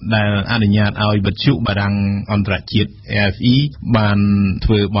ត្តមដែលអនុញ្ញាតឲ្យវិទ្យុបារាំងអន្តរជាតិ RFI បានធ្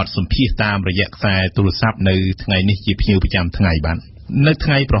វើបទសម្ភាសន៍តាមរយៈខ្សែទូរស័ព្ទនៅថ្ងៃនេះជាភ្ញៀវប្រចាំថ្ងៃបាទនៅថ្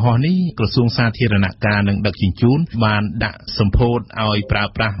ងៃប្រហ័សនេះក្រសួងសាធារណការនិងដឹកជញ្ជូនបានដាក់សម្ពោធឲ្យប្រើ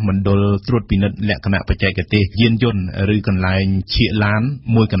ប្រាស់មណ្ឌលត្រួតពិនិត្យលក្ខណៈបច្ចេកទេសយានយន្តឬកន្លែងឈៀកឡាន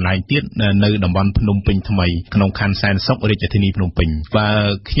មួយកន្លែងទៀតនៅតំបន់ភ្នំពេញថ្មីក្នុងខណ្ឌសែនសុខរាជធានីភ្នំពេញបើ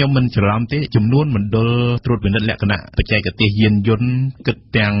ខ្ញុំមិនច្រឡំទេចំនួនមណ្ឌលត្រួតពិនិត្យលក្ខណៈបច្ចេកទេសយានយន្តគិត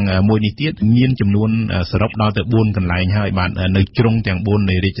ទាំងមួយនេះទៀតមានចំនួនសរុបដល់ទៅ4កន្លែងហើយបាទនៅជ្រុងទាំង4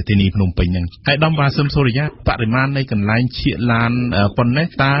នៃរាជធានីភ្នំពេញហ្នឹងហើយដំវ៉ាសិនសូរិយាបរិមាណនៃកន្លែងឈៀកឡានប៉ុណ្ណេះ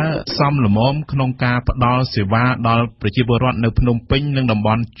តើសមល្មមក្នុងការផ្ដល់សេវាដល់ប្រជាពលរដ្ឋនៅភ្នំពេញនិងតំប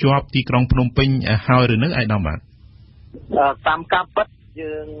ន់ជាប់ទីក្រុងភ្នំពេញហើយឬនៅឯកឧត្តមបាទតាមការពិត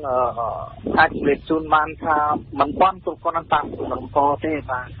យើងអាចជម្រាបជូនបានថាមិនទាន់គ្រប់គ្រាន់តាមគោលនយោបាយទេ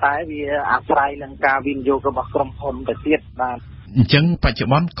បាទតែវាអាស្រ័យនឹងការវិនិយោគរបស់ក្រុមហ៊ុនទៅទៀតបាទ អញ្ចឹងបច្ចុ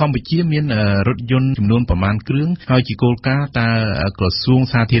ប្បន្នកម្ពុជាមានរថយន្តចំនួនប្រមាណគ្រឿងហើយជាគោលការណ៍តើក្រសួង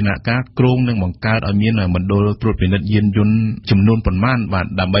សាធារណការគ្រោងនឹងបង្កើតឲ្យមានមណ្ឌលត្រួតពិនិត្យយានយន្តចំនួនប៉ុន្មានបាទ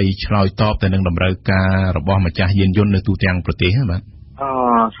ដើម្បីឆ្លើយតបទៅនឹងតម្រូវការរបស់ម្ចាស់យានយន្តនៅទូទាំងប្រទេសបាទ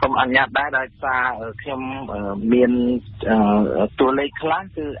សូមអនុញ្ញាតដែរដោយសារខ្ញុំមានតួលេខខ្លះ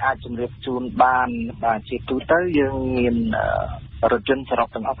គឺអាចជម្រាបជូនបានបាទជាទូទៅយើងមានរថយន្តសរុប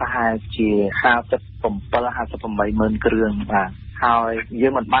ទាំងអស់ប្រហែលជា57-58 ម៉ឺនគ្រឿងបាទហើយយើ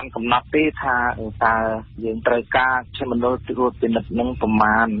ងមិនបានកំណត់ទេថាតើយើងត្រូវការជាមណ្ឌលត្រួតពិនិត្យនឹងប្រ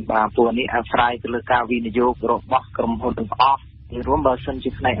មាណបាទពួកនេះអាស្រ័យទៅលើការវិនិយោគរបស់ក្រុមហ៊ុនទាំងអស់រួមបើសិនជា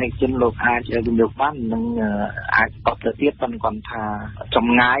ផ្នែកឯកជនលោកអាចវិនិយោគបាននឹងអាចតបទៅទៀតប៉ុន្តែគាត់ថាច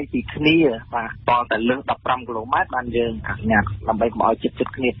ម្ងាយពីគ្នាបាទតតែលើស15គីឡូម៉ែត្របានយើងអនុញ្ញាតដើម្បីកុំឲ្យចិត្ត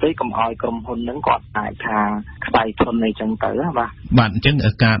គ្នាពេកកុំឲ្យក្រុមហ៊ុនហ្នឹងគាត់អាចថាខ្សែធនអីចឹងទៅបាទអញ្ចឹង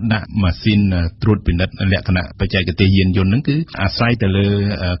ការដាក់ម៉ាស៊ីនត្រួតពិនិត្យលក្ខណៈបច្ចេកទេសយានយន្តហ្នឹងគឺអាស្រ័យទៅលើ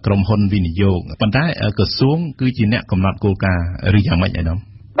ក្រុមហ៊ុនវិនិយោគប៉ុន្តែក្រសួងគឺជាអ្នកកំណត់គោលការណ៍ឬយ៉ាងម៉េចឯកឧត្ត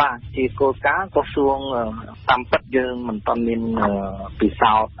មបាទជាគោលការណ៍ក្រសួងតាមពិតយើងមិនទាន់មានពិ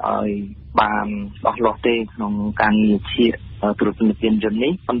សោធន៍ឲ្យបានដោះលាស់ទេក្នុងការងារជាតិត្រួតពិនិត្យយានយន្ត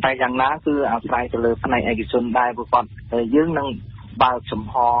នេះប៉ុន្តែយ៉ាងណាគឺអាស្រ័យទៅលើផ្នែកឯកជនដែរព្រោះគាត់យើងនឹងបើកចំ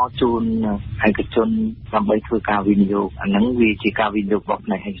ហជូនឯកជនដើម្បីធ្វើការវិនិយោគអាហ្នឹងវាជាការវិនិយោគរបស់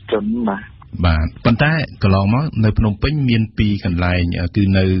ផ្នែកឯកជនបាទប៉ុន្តែកន្លងមកនៅភ្នំពេញមាន2កន្លែងគឺ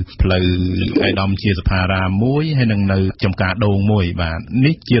នៅផ្លូវឯកឧត្តមជាសភារាមមួយហើយនិងនៅចំការដូងមួយបាទ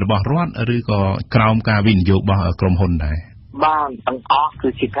នេះជារបស់រដ្ឋឬក៏ក្រោមការវិនិយោគរបស់ក្រុមហ៊ុនដែរបាទទាំងអស់គឺ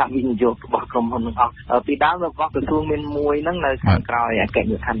ជាការវិនិយោគរបស់ក្រុមហ៊ុនទាំងអស់ពីដើមរបស់ក្រសួងមានមួយហ្នឹងនៅខាងក្រោយអគ្គ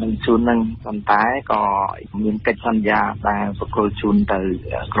នាយកដ្ឋាននឹងជូនហ្នឹងប៉ុន្តែក៏មានកិច្ចសន្យាដែលប្រគល់ជូនទៅ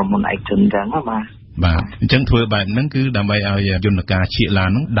ក្រុមហ៊ុនឯកជនចឹងបាទអញ្ចឹងធ្វើបែបហ្នឹងគឺដើម្បីឲ្យយន្តការឈៀកឡា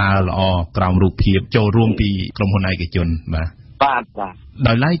នហ្នឹងដើរល្អក្រោមរូបភាពចូលរួមពីក្រុមហ៊ុនឯកជនបាទ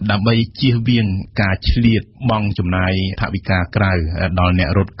ដោយឡែកដើម្បីជៀសវាងការឆ្លៀតបង់ចំណាយថវិកាក្រៅដល់អ្នក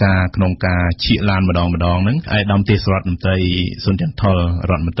រត់ការក្នុងការឈៀកឡានម្ដងហ្នឹងឯកឧត្តមទេសរដ្ឋមន្ត្រីសុនចន្ទថុល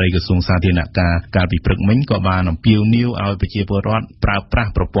រដ្ឋមន្ត្រីក្រសួងសាធារណការកាលពីព្រឹកមិញក៏បានអំពាវនាវឲ្យប្រជាពលរដ្ឋប្រើប្រា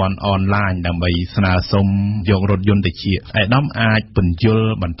ស់ប្រព័ន្ធអនឡាញដើម្បីស្នើសុំយករថយន្តទៅឈៀកឯកឧត្តមអាចពន្យល់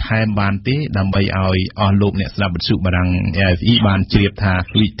បន្ថែមបានទេដើម្បីឲ្យអស់លោកអ្នកស្ដាប់វិទ្យុបារាំង RFI បានជ្រាបថា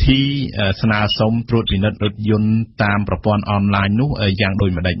វិធីស្នើសុំត្រួតពិនិត្យរថយន្តតាមប្រព័ន្ធអនឡាញនោះយ៉ាងដូ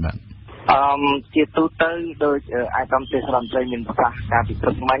ចម្ដេចបាទជាទូទៅដោយអាយដាមទេសរដ្ឋមន្ត្រីមានប្រកាសការពិព្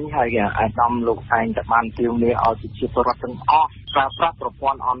រឹកមិញហើយអាយដាមលោកឯងតែបានទាវនាវឲ្យប្រជាពលរដ្ឋទាំងអស់ប្រើប្រាស់ប្រព័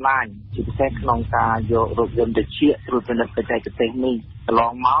ន្ធអនឡាញជាពិសេសក្នុងការយករថយន្តទៅឈៀកត្រួតពិនិត្យបច្ចេកទេសនេះកន្ល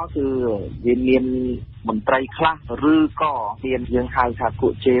ងមកគឺវាមានមន្ត្រីខ្លះឬក៏មានយើងហៅថាគូ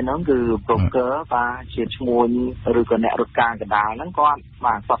ជេហ្នឹងគឺ broker បាទជាឈ្មួញឬក៏អ្នករត់ការកណ្ដាលហ្នឹងគាត់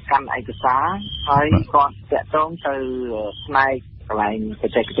កាន់ឯកសារហើយគាត់តាក់ទងទៅផ្នែកកន្លែងប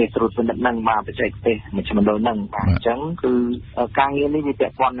ច្ចេកទេសត្រួតពិនិត្យហ្នឹងបច្ចេកទេសមជ្ឈមណ្ឌលហ្នឹងអញ្ចឹងគឺការងារនេះវាពា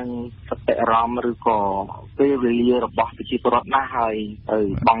ក់ព័ន្ធនឹងសតិអារម្មណ៍ឬក៏ពេលវេលារបស់ប្រជាពលរដ្ឋណាស់ហើយ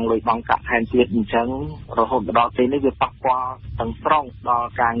បង់លុយបង់កាក់ថែមទៀតអញ្ចឹងរហូតដល់ពេលនេះវាប៉ះពាល់ទាំងស្រុងដល់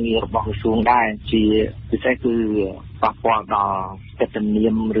ការងាររបស់ក្រសួងដែរជាពិសេសគឺប៉ះពាល់ដល់កិត្តិនា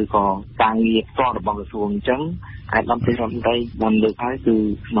មឬក៏ការងារផ្ទាល់របស់ក្រសួងអញ្ចឹងអាយដាមទេសរដ្ឋមន្ត្រីបានលើកហើយគឺ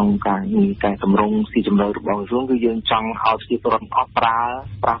ក្នុងការតម្រង់ស៊ីជម្រៅរបស់ក្រសួងគឺយើងចង់ឲ្យប្រជាពលរដ្ឋអស់ប្រើ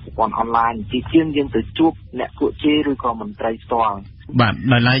ប្រព័ន្ធអនឡាញជាជាងយើងទៅជួបអ្នកគួចជេរឬក៏មន្ត្រីផ្ទាល់បាទ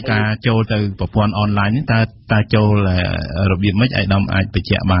ដោយឡែកការចូលទៅប្រព័ន្ធអនឡាញនេះតើចូលរបៀបម៉េចអាយដាមអាចបញ្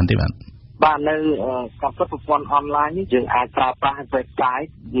ជាក់បានទេបាទនៅការប្រព័ន្ធអនឡាញនេះយើងអាចប្រើប្រាស់ website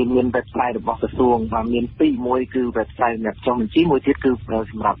វាមាន website របស់ក្រសួងបាទមាន2មួយគឺ website អ្នកចុះបញ្ជីមួយទៀតគឺ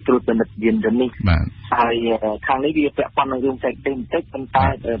សម្រាប់ត្រួតពិនិត្យយានយន្តនេះបាទហើយខាងនេះវាពាក់ព័ន្ធនឹងរឿងបច្ចេកទេសបន្តិចប៉ុន្តែ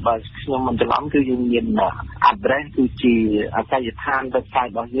បើខ្ញុំមិនច្រឡំគឺយើងមាន address គឺជាអាសយដ្ឋាន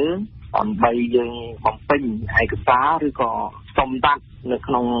website របស់យើងដើម្បីយើងបំពេញឯកសារឬក៏សុំដាក់នៅ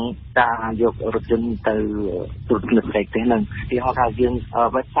ក្នុងការយករថយន្តទៅត្រួតពិនិត្យបច្ចេកទេសហ្នឹងទីហោថាយើង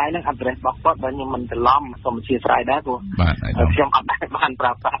website ហ្នឹង address របស់គាត់បើខ្ញុំមិនច្រឡំសូមអធិស្ឋានដែរព្រោះខ្ញុំអត់បានប្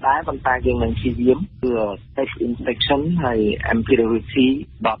រើប្រាស់ដែរប៉ុន្តែយើងនឹងព្យាយាមគឺ text inspection ហើយ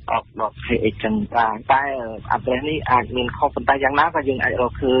empiricity.org.kh ចឹងតែ address នេះអាចមានខុសប៉ុន្តែយ៉ាងណាក៏យើងអាចរ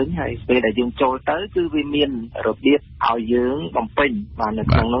កឃើញហើយពេលដែលយើងចូលទៅគឺវាមានរបៀបឲ្យយើងបំពេញបាទនៅ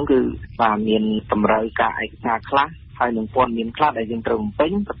ក្នុងហ្នឹងគឺបាទមានតម្រូវការឯកសារខ្លះហើយនឹងព័ត៌មានខ្លះដែលយើងត្រូវបំពេញ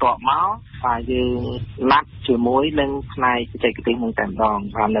បន្ទាប់មកបាទយើងណាត់ជាមួយនឹងផ្នែកបច្ចេកទេសនឹងតែម្ដង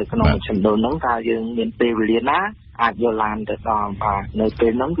បាទនៅក្នុងមជ្ឈមណ្ឌលហ្នឹងថាយើងមានពេលវេលាណា អាចយកឡានទៅដល់បាទនៅពេ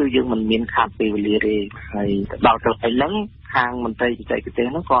លហ្នឹងគឺយើងមិនមានខាតពេលវេលាទេហើយដល់ទៅពេលហ្នឹងខាងមន្ត្រីបច្ចេកទេស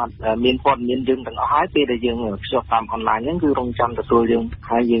ហ្នឹងគាត់មានព័ត៌មានយើងទាំងអស់ហើយពេលដែលយើងភ្ជាប់តាមអនឡាញហ្នឹងគឺរងចាំទទួលយើង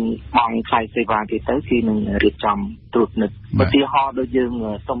ហើយយើងបង់ថ្លៃសេវាគេទៅគឺនឹងរៀបចំត្រួតពិនិត្យឧទាហរណ៍ដូចយើង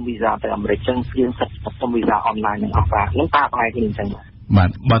សុំវីសាទៅអាមេរិកចឹងយើងសិតសុំវីសាអនឡាញហ្នឹងអស់បាទហ្នឹងតាមឯងគ្នាចឹងបាទ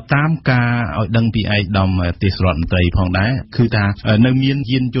បើតាមការឲ្យដឹងពីឯកឧត្តមទេសរដ្ឋមន្ត្រីផងដែរគឺថានៅមាន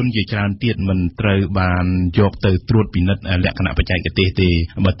យានយន្តជាច្រើនទៀតមិនត្រូវបានយកទៅត្រួតពិនិត្យលក្ខណៈបច្ចេកទេសទេ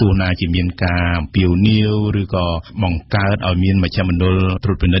បើទោះណាជាមានការពាវនាវឬក៏បង្កើតឲ្យមានមជ្ឈមណ្ឌលត្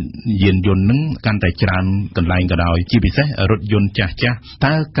រួតពិនិត្យយានយន្តនឹងកាន់តែច្រើនកន្លែងក៏ដោយជាពិសេសរថយន្តចាស់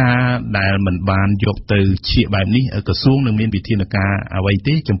តើការដែលមិនបានយកទៅឈៀកបែបនេះក្រសួងនឹងមានវិធានការអ្វី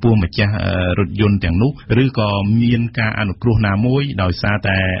ទេចំពោះម្ចាស់រថយន្តទាំងនោះឬក៏មានការអនុគ្រោះណាមួយដោយសារ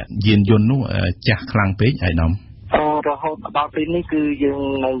តែយានយន្តនោះចាស់ខ្លាំងពេកឯកឧត្តមរហូតដល់ពេលនេះគឺយើង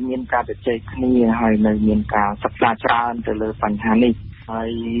នៅមានការជជែកគ្នាហើយនៅមានការសិក្សាច្រើនទៅលើបញ្ហានេះហើ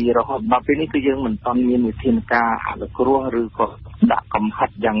យរហូតដល់ពេលនេះគឺយើងមិនទាន់មានវិធានការអនុគ្រោះឬក៏ដាក់កំហិត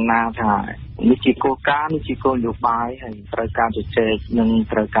យ៉ាងណាថានេះជាគោលការណ៍នេះជាគោលនយោបាយហើយត្រូវការជជែកនិង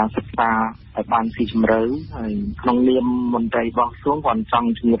ត្រូវការសិក្សាឲ្យបានស៊ីជម្រៅហើយក្នុងនាមមន្ត្រីរបស់ក្រសួងគាត់ចង់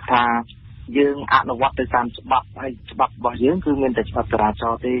ជំរាបថាយើងអនុវត្តទៅតាមច្បាប់ហើយច្បាប់របស់យើងគឺមានតែច្បាប់ចរាច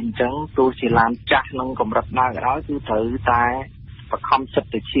រណ៍ទេអញ្ចឹងទោះជាឡានចាស់នឹងកម្រិតណាក៏ដោយគឺត្រូវតែបខំចិត្ត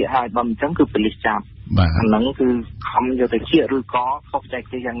ទៅឈៀកហើយបើមិនអញ្ចឹងគឺប៉ូលីសចាប់អាហ្នឹងគឺខំយកទៅឈៀកឬក៏ខុសបច្ចេក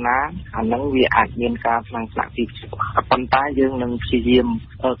ទេសយ៉ាងណាអាហ្នឹងវាអាចមានការស្លាំងស្លាក់ទីប៉ុន្តែយើងនឹងព្យាយាម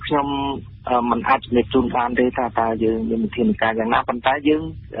ខ្ញុំមិនអាចជំរាបជូនបានទេថាតើយើងមានវិធានការយ៉ាងណាប៉ុន្តែយើង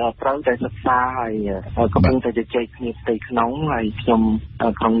ត្រូវតែសិក្សាហើយកំពុងតែជជែកគ្នាផ្ទៃក្នុងហើយខ្ញុំ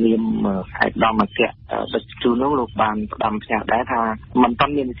ក្នុងនាមឯកឧត្តមអគ្គដឹកជញ្ជូននោះលោកបានផ្ដាំផ្ញើដែរថាមិនទា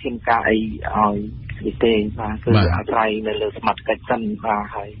ន់មានវិធានការអីឲ្យនេះទេបាទគឺអាស្រ័យនៅលើសមត្ថកិច្ចសិនបាទ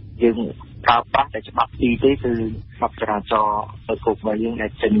ហើយយើងប្រើប្រាស់តែច្បាប់ទីទេគឺច្បាប់ចរាចរណ៍ទៅគោលរបស់យើងដែ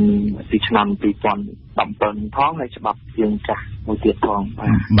លចេញពីឆ្នាំ2017ផងហើយច្បាប់យើងចាស់មួយទៀតផង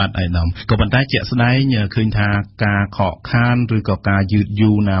បាទឯកឧត្តមក៏ប៉ុន្តែជាក់ស្ដែងឃើញថាការខកខានឬក៏ការយឺត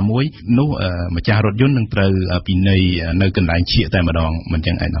យូរណាមួយនោះម្ចាស់រថយន្តនឹងត្រូវពិន័យនៅកន្លែងឈៀកតែម្ដងមិន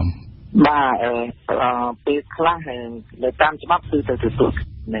ចឹងឯកឧត្តមបាទពេលខ្លះនៅតាមច្បាប់គឺទៅទទួល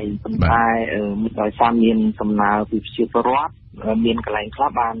នៃប៉ុន្តែដោយសារមានសំណើពីប្រជាពលរដ្ឋមានកន្លែងខ្លះ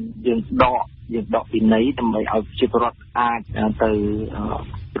បានយើងដកពិន័យដើម្បីឲ្យប្រជាពលរដ្ឋអាចទៅ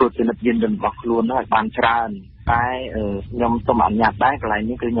ត្រួតពិនិត្យយានយន្តរបស់ខ្លួនឲ្យបានច្រើនតែខ្ញុំសូមអនុញ្ញាតដែរកន្លែង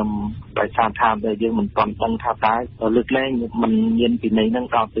នេះគឺខ្ញុំដោយសារថាយើងមិនទាន់ដឹងថាតើលើកលែងមិនមានពិន័យនឹង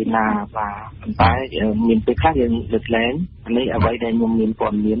ដល់ពេលណាបាទប៉ុន្តែមានពេលខ្លះយើងលើកលែងនេះអ្វីដែលខ្ញុំមានព័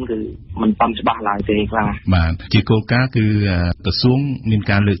ត៌មានគឺមិនទាន់ច្បាស់ឡើយទេបាទជាគោលការណ៍គឺក្រសួងមាន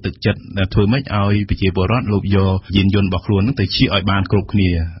ការលើកទឹកចិត្តធ្វើម៉េចឲ្យប្រជាពលរដ្ឋលោកយកយានយន្តរបស់ខ្លួននឹងទៅឈៀកឲ្យបានគ្រប់គ្នា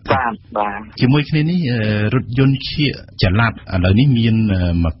បាទជាមួយគ្នានេះរថយន្តឈៀកចល័តឥឡូវនេះមាន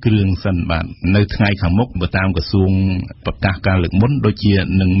មួយគ្រឿងសិនបាទនៅថ្ងៃខាងមុខបើតាមក្រសួងប្រកាសការលើកមុនដូចជា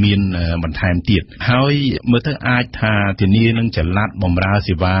នឹងមានបន្ថែមទៀតហើយមើលទៅអាចថាធានានឹងចល័តបម្រើ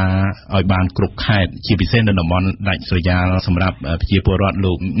សេវាឲ្យបានគ្រប់ខេត្តជាពិសេសនៅតំបន់ដាច់ស្រយាលសម្រាប់ប្រជាពលរដ្ឋ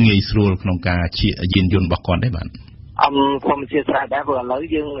លោកងាយស្រួលក្នុងការឈៀកយានយន្តរបស់គាត់ដែរបាទខ្ញុំជាស្រ័យដែរព្រោះឥឡូវ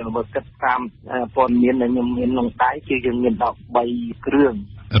យើងមើលគិតតាមព័ត៌មានដែលខ្ញុំមានក្នុងដៃគឺយើងមាន13គ្រឿង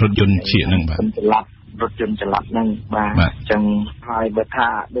រថយន្តឈៀកហ្នឹងបាទរថយន្តចល័តហ្នឹងបាទអញ្ចឹងហើយបើថា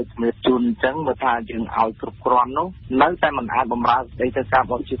ដូចជំរាបជូនអញ្ចឹងបើថាយើងឲ្យគ្រប់គ្រាន់នោះនៅតែមិនអាចបម្រើស្ដីទៅការរ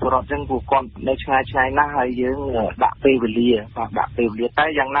បស់ប្រជាពលរដ្ឋអញ្ចឹងពួកគាត់នៅឆ្ងាយណាស់ហើយយើងដាក់ពេលវេលាតែ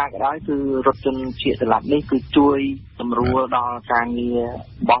យ៉ាងណាក៏ដោយគឺរថយន្តឈៀកចល័តនេះគឺជួយសម្រួលដល់ការងារ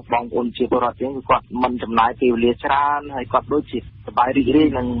បងប្អូនជាពលរដ្ឋយើងគឺគាត់មិនចំណាយពេលវេលាច្រើនហើយគាត់ដូចជាសប្បាយរីករាយ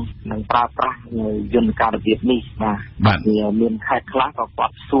នឹងប្រើប្រាស់យន្តការរបៀបនេះបាទមានខេត្តខ្លះក៏គា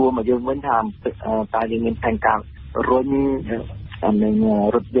ត់សួរមកយើងវិញថាតើយើងមានផែនការរុញនឹង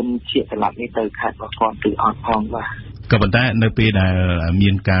រថយន្តឈៀកចល័តនេះទៅខេត្តរបស់គាត់ឬអត់ផងបាទក៏ប៉ុន្តែនៅពេលដែលមា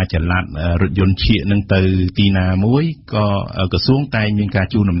នការចល័តរថយន្តឈៀកនឹងទៅទីណាមួយក៏ក្រសួងតែងមានការ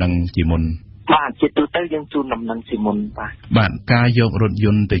ជូនដំណឹងជាមុនបាទជាទូទៅយើងជូនដំណឹងជាមុនបាទការយករថយ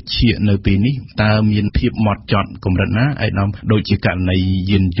ន្តទៅឈៀកនៅពេលនេះតើមានភាពហ្មត់ចត់កម្រិតណាឯកឧត្តមដូចជាករណី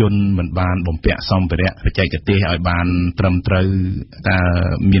យានយន្តមិនបានបំពាក់សម្ភារៈបច្ចេកទេសឲ្យបានត្រឹមត្រូវតើ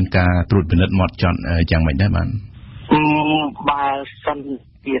មានការត្រួតពិនិត្យហ្មត់ចត់យ៉ាងម៉េចដែរបាទបើសិន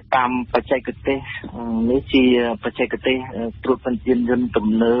ជាតាមបច្ចេកទេសនេះជាបច្ចេកទេសត្រួតពិនិត្យយានយន្តទំ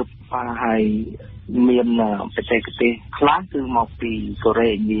នើបហើយមានបច្ចេកទេសខ្លះគឺមកពីកូរ៉េ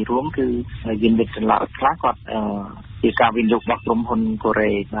និយាយរួមគឺយានយន្តចល័តខ្លះគាត់ជាការវិនិយោគរបស់ក្រុមហ៊ុនកូ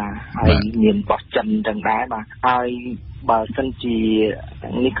រ៉េបាទហើយមានរបស់ចិនទាំងដែរបាទហើយបើសិនជា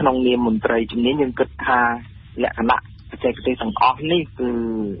នេះក្នុងនាមមន្ត្រីជំនាញយើងគិតថាលក្ខណៈបច្ចេកទេសទាំងអស់នេះគឺ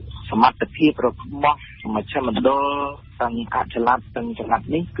សមត្ថភាពរបស់ មជ្ឈមណ្ឌលទាំងអចល័តទាំងចល័ត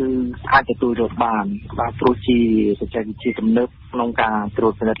នេះគឺអាចទទួលយកបានបាទព្រោះជាបច្ចេកវិទ្យាទំនើបក្នុងការត្រួ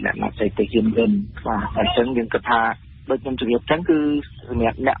តពិនិត្យលក្ខណៈបច្ចេកទេសយានយន្តបាទអញ្ចឹងយើងគិតថាដូចខ្ញុំជម្រាបចឹងគឺសម្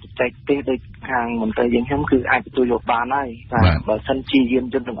រាប់អ្នកបច្ចេកទេសដូចខាងមន្ត្រីយើងខ្ញុំគឺអាចទទួលយកបានហើយបាទបើសិនជាយាន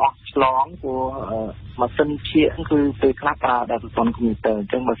យន្តទាំងអស់ឆ្លងព្រោះម៉ាស៊ីនឈៀកគឺពេលខ្លះប្រើដោយប្រព័ន្ធកុំព្យូទ័រអ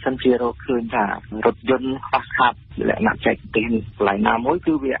ញ្ចឹងបើសិនជារកឃើញថារថយន្តខ្វះខាតលក្ខណៈបច្ចេកទេសនេះកន្លែងណាមួយ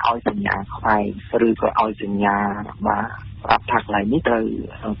គឺវាឲ្យសញ្ញាខ្វែងឬក៏ឲ្យសញ្ញាបាទប្រាប់ថាកន្លែងនេះត្រូវ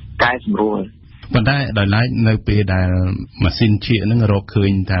កែសម្រួលប៉ុន្តែដោយឡែកនៅពេលដែលម៉ាស៊ីនឈៀកនឹងរកឃើ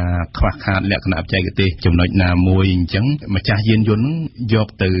ញថាខ្វះខាតលក្ខណៈបច្ចេកទេសចំណុចណាមួយអញ្ចឹងម្ចាស់យានយន្តយក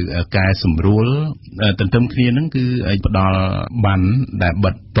ទៅកែសម្រួលទន្ទឹមគ្នានឹងគឺផ្ដល់បានដែល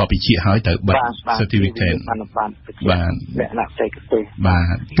បិទតបពីឈៀកហើយទៅបិទ certificate បាទលក្ខណៈបច្ចេកទេសបា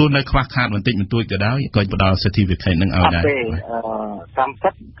ទទោះនៅខ្វះខាតបន្តិចបន្តួចក៏ដោយក៏ផ្ដល់ certificate នឹងឲ្យដែរតាមពិ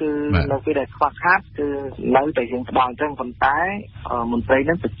តគឺនៅពេលដែលខ្វះខាតគឺនៅតែយើងផ្ដល់អញ្ចឹងប៉ុន្តែមន្ត្រី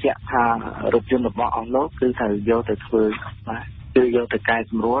នឹងបញ្ជាក់ថារថយន្តរបស់អស់លោកគឺត្រូវយកទៅធ្វើបាទគឺយកទៅកែ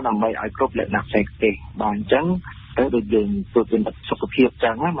សម្រួលដើម្បីឲ្យគ្រប់លក្ខណៈបច្ចេកទេសបាទអញ្ចឹងទៅដូចយើងធ្វើពីសុខភាព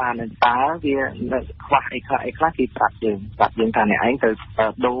ចឹងណាបាទតើវាខ្វះអីខ្លះគេប្រាប់យើងថាអ្នកឯងត្រូវ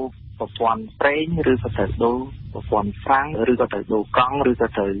ដូរប្រព័ន្ធប្រេងឬក៏ត្រូវដូរប្រព័ន្ធហ្វ្រាំងឬក៏ត្រូវដូរកង់ឬក៏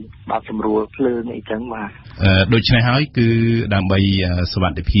ត្រូវបើកសម្រួលភ្លើងអីចឹងបាទដូច្នេះហើយគឺដើម្បីសុវ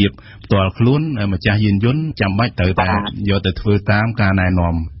ត្ថិភាពផ្ទាល់ខ្លួនម្ចាស់យានយន្តចាំបាច់ត្រូវតែយកទៅធ្វើតាមការណែ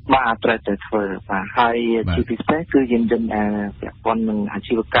នាំបាទត្រូវតែធ្វើបាទហើយជាពិសេសគឺយានយន្តពាក់ព័ន្ធនឹងអា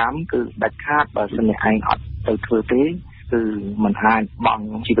ជីវកម្មគឺដាច់ខាតបើសិនអ្នកឯងអត់ទៅធ្វើទេគឺមិនអាចបង់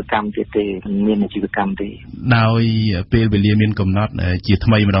អាជីវកម្មទៀតទេមានអាជីវកម្មទេដោយពេលវេលាមានកំណត់ជាថ្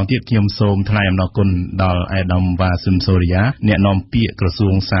មីម្ដងទៀតខ្ញុំសូមថ្លែងអំណរគុណដល់អាដាមវ៉ាស៊ុនសូរីយ៉ាអ្នកនាំពាក្យក្រសួ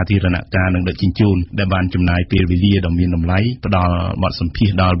ងសាធារណការនិងដឹកជញ្ជូនដែលបានចំណាយពេលវេលាដ៏មានតម្លៃផ្ដល់បទសម្ភាស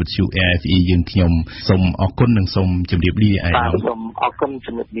ន៍ដល់វិទ្យុ RFI យើងខ្ញុំសូមអរគុណនិងសូមជម្រាបលាអាដាមសូមអរគុណជ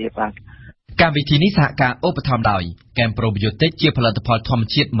ម្រាបលាបាទកម្មវិធីនេះសហការឧបត្ថម្ភដោយគែមប្រូប៊ីយោទិកជាផលិតផលធម្ម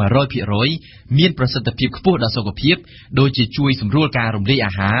ជាតិ 100% មានប្រសិទ្ធភាពខ្ពស់ដល់សុខភាពដូចជាជួយសម្រួលការរំលាយ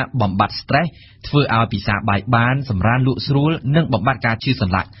អាហារបំបត្តិ stress ធ្វើឲ្យពិសាបាយបានសម្រានលក់ស្រួលនិងបំបត្តិការឈឺស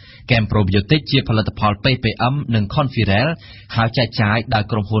ន្លាក់គែមប្រូប៊ីយោទិកជាផលិតផល PPM និង Conferel ហើយចែកចាយដោយ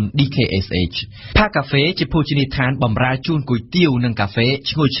ក្រុមហ៊ុន DKSH ផាកាហ្វេជាភោជនីយដ្ឋានបម្រើជូនគុយទាវនិងកាហ្វេ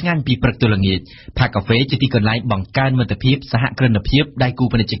ឈ្ងុយឆ្ងាញ់ពីព្រឹកទល់ល្ងាចផាកាហ្វេជាទីកន្លែងបង្កើនមិត្តភាពសហគ្រិនភាពដៃគូ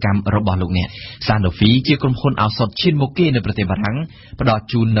ពាណិជ្ជកម្មរបស់លោកអ្នកសាណូហ្វីជាក្រុមហ៊ុនឱសថឈានមុខគេនៅប្រទេសបារាំងផ្ដល់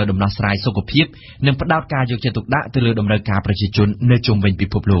ជូននៅដំណោះស្រាយសុខភាពនិងផ្ដោតការយកចិត្តទុកដាក់ទៅលើតម្រូវការប្រជាជននៅជុំវិញពិ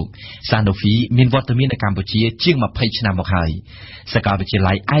ភពលោកសាណូហ្វីមានវត្តមាននៅកម្ពុជាជាង20ឆ្នាំមកហើយសាកលវិទ្យា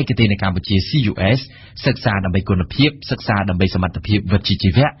ល័យឯកទេសនៅកម្ពុជា CUS សិក្សាដើម្បីគុណភាពសិក្សាដើម្បីសមត្ថភាពវិជ្ជាជី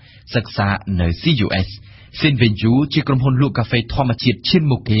វៈសិក្សានៅ CUS Sinvenju ជាក្រុមហ៊ុនលក់កាហ្វេធម្មជាតិឈាន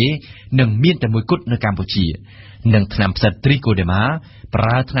មុខគេនិងមានតែមួយគត់នៅកម្ពុជានិងថ្នាំផ្សិត Trichodema ប្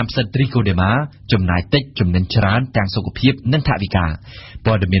រើថ្នាំផ្សិត Trichodema ចំណាយតិចចំណេញច្រើនទាំងសុខភាពនិងថវិកា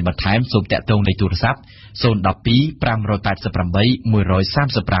ព័ត៌មានបន្ថែមសូមតាក់ទងលេខទូរស័ព្ទ012 588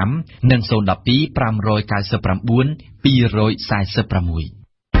 135និង012 599 246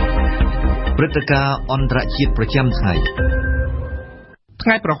ព្រឹត្តិការណ៍អន្តរជាតិប្រចាំថ្ងៃថ្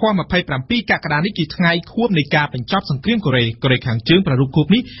ងៃប្រហ័ស27កក្កដានេះជាថ្ងៃខួបនៃការបញ្ចប់សង្គ្រាមកូរ៉េខាងជើងប្រារព្ធខួប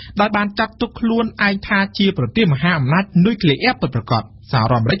នេះដោយបានចាត់ទុកខ្លួនឯងថាជាប្រទេសមហាអំណាចនុយក្លេអ៊ែរពិតប្រាកដសហ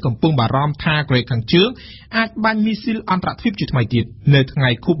រដ្ឋអាមេរិកកំពុងបារម្ភថាកូរ៉េខាងជើងអាចបាញ់មីស៊ីលអន្តរជាតិជាថ្មីទៀតនៅថ្ងៃ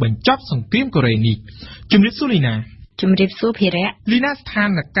ខួបបញ្ចប់សង្គ្រាមកូរ៉េនេះជំរាបសួរលីណាជំរាបសួរភិរៈលីណាស្ថាន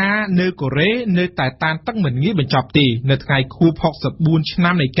ភាពនៅកូរ៉េនៅតែតានតឹងមិនងាយបញ្ចប់ទេនៅថ្ងៃខួប64ឆ្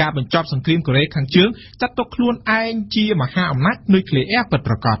នាំនៃការបញ្ចប់សង្គ្រាមកូរ៉េខាងជើងចាត់ទុកខ្លួនឯងជាមហាអំណាចនុយក្លេអ៊ែរពិត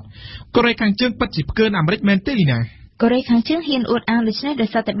ប្រាកដកូរ៉េខាងជើងពិតជាផ្កើនអាមេរិកមែនទេលីណាកូរ៉េខាងជើងហ៊ានអួតអាងដូច្នេះដោយ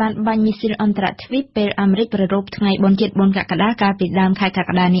សារតែបានបាញ់មីស៊ីលអន្តរជាតិពេលអាមេរិកប្រារព្ធថ្ងៃបុណ្យជាតិ4កក្កដាកាលពីដើមខែកក្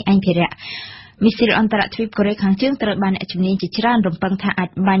កដានេះឯងភិរៈមីស៊ីលអន្តរជាតិកូរ៉េខាងជើងត្រូវបានអ្នកជំនាញជាច្រើនរំពឹងថាអាច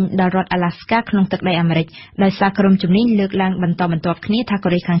បាញ់ដល់រដ្ឋអាឡាស្កាក្នុងទឹកដីអាមេរិកដោយសារក្រុមជំនាញលើកឡើងបន្តបន្ទាប់គ្នាថាកូ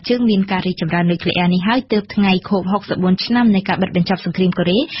រ៉េខាងជើងមានការរីកចម្រើននុយក្លេអ៊ែរនេះហើយទើបថ្ងៃខួប64ឆ្នាំនៃការបិទបញ្ចប់សង្គ្រាមកូ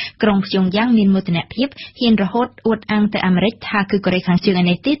រ៉េក្រុងព្យុងយ៉ាងមានមោទនភាពហ៊ានរហូតអួតអាងទៅអាមេរិកថាគឺកូរ៉េខាងជើងឯ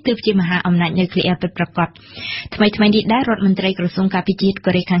នេះទេទើបជាមហាអំណាចនុយក្លេអ៊ែរពិតប្រាកដថ្មីនេះដែររដ្ឋមន្ត្រីក្រសួងការពារជាតិ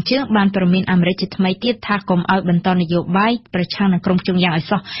កូរ៉េខាងជើងបានព្រមានអាមេរិកជាថ្មីទៀតថាកុំឲ្យបន្តនយោបាយប្រឆាំងនឹងក្រុងព្យុងយ៉ាងឲ្យ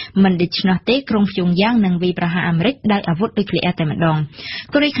សោះមិនដូច្នោះទេ ក្រុងព្យុងយ៉ាងនិងវាយប្រហារអាមេរិកដោយអាវុធនុយក្លេអ៊ែរតែម្ដង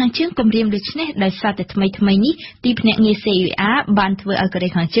កូរ៉េខាងជើងគម្រាមដូចនេះដោយសារតែថ្មីនេះទីភ្នាក់ងារ CIA បានធ្វើឲ្យកូរ៉េ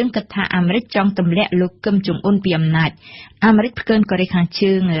ខាងជើងគិតថាអាមេរិកចង់ទម្លាក់លោកគឹមចុងអ៊ុនពីអំណាចអាមេរិកផ្កើនកូរ៉េខាង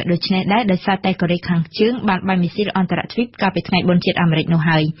ជើងដូចនេះដែរដោយសារតែកូរ៉េខាងជើងបានបាញ់មីស៊ីលអន្តរជាតិកាលពីថ្ងៃបុណ្យជាតិអាមេរិកនោះ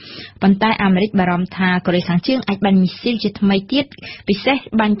ហើយប៉ុន្តែអាមេរិកបារម្ភថាកូរ៉េខាងជើងអាចបាញ់មីស៊ីលជាថ្មីទៀតពិសេស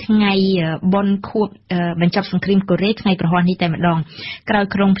បាញ់ថ្ងៃបុណ្យខួបបញ្ចប់សង្គ្រាមកូរ៉េថ្ងៃប្រហ័សនេះតែម្ដងក្រោយ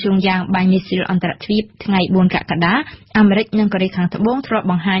ក្រុងព្យុងយ៉ាងបាញ់មីស៊ីលអន្តរជាតិថ្ងៃ4កក្កដាអាមេរិកនិងកូរ៉េខាងត្បូងធ្លាប់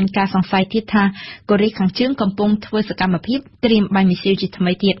បង្ហាញការសង្ស័យទៀតថាកូរ៉េខាងជើងកំពុងធ្វើសកម្មភាពត្រៀមបាញ់មីស៊ីលជាថ្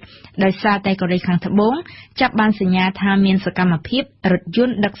មីទៀតដោយសារតែកូរ៉េខាងត្បូងចាប់បានសញ្ញាថាមានសកម្មភាពរថយ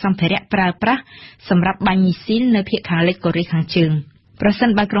ន្តដឹកសម្ភារៈប្រើប្រាស់សម្រាប់បាញ់មីស៊ីលនៅភាគខាងលិចកូរ៉េខាងជើងប្រសិន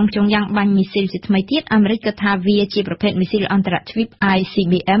បើក្រុងព្យុងយ៉ាងបាញ់មីស៊ីលជាថ្មីទៀតអាមេរិកគិតថាវាជាប្រភេទមីស៊ីលអន្តរជាតិ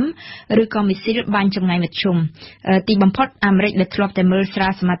ICBM ឬក៏មីស៊ីលបាញ់ចម្ងាយមធ្យមទីបំផុតអាមេរិកដែលធ្លាប់តែមើលស្រា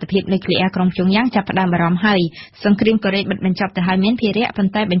លសមត្ថភាពនុយក្លេអ៊ែរក្រុងព្យុងយ៉ាងចាប់ផ្ដើមបារម្ភហើយសង្គ្រាមកូរ៉េបិទបញ្ចប់ទៅហើយមានភារៈប៉ុ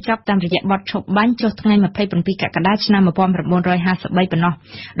ន្តែបញ្ចប់តាមរយៈបទឈប់បាញ់ចុះថ្ងៃ27កក្កដាឆ្នាំ1953ប៉ុណ្ណោះ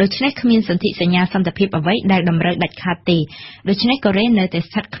ដូច្នេះគ្មានសន្ធិសញ្ញាសន្តិភាពអ្វីដែលតម្រូវដាច់ខាតទេដូច្នេះកូរ៉េនៅតែ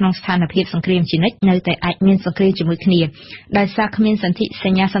ស្ថិតក្នុងស្ថានភាពសង្គ្រាមជានិច្ចនៅតែអាចមានសង្គ្រាមជាមួយគ្នាដោយសារគ្មានស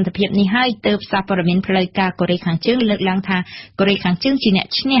ញ្ញាសន្តិភាពនេះហើយទើបសារព័ត៌មានផ្លូវការកូរ៉េខាងជើងលើកឡើងថាកូរ៉េខាងជើងជាអ្នក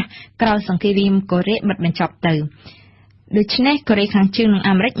ឈ្នះក្រោយសង្គ្រាមកូរ៉េបិទបញ្ចប់ទៅដូច្នេះកូរ៉េខាងជើងនិង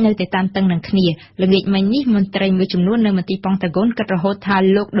អាមេរិកនៅតែតានតឹងនឹងគ្នាល្ងាចមិញនេះមន្ត្រីមួយចំនួននៅមន្ទីរប៉ង់តាហ្គោនគិតរហូតថា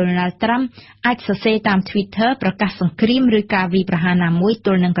លោក Donald Trump អាចសរសេរតាម Twitter ប្រកាសសង្គ្រាមឬការវាយប្រហារណាមួយទ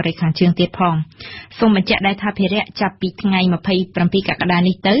ល់នឹងកូរ៉េខាងជើងទៀតផងសូមបញ្ជាក់ដែរថាភារៈចាប់ពីថ្ងៃ27កក្កដា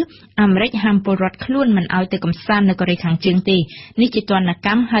នេះទៅអាមេរិកហាមពលរដ្ឋខ្លួនមិនឲ្យទៅកំសាន្តនៅកូរ៉េខាងជើងទេនេះជាទណ្ឌក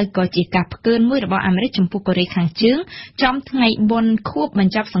ម្មហើយក៏ជាការផ្កើនមួយរបស់អាមេរិកចំពោះកូរ៉េខាងជើងចំថ្ងៃបុណ្យខួបប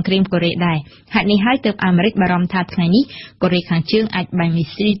ញ្ចប់សង្គ្រាមកូរ៉េដែរហេតុនេះហើយទើបអាមេរិកបារម្ភថាថ្ងៃនេះកូរ៉េខាងជើងអាចបាញ់មី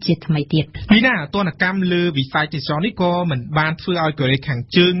ស៊ីលជាថ្មីទៀតពីណាទណ្ឌកម្មលើវិស័យទេសចរនេះក៏មិនបានធ្វើឲ្យកូរ៉េខាង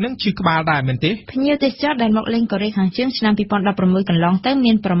ជើងនឹងឈឺក្បាលដែរមែនទេភ្ញៀវទេសចរដែលមកលេងកូរ៉េខាងជើងឆ្នាំ2016កន្លងទៅ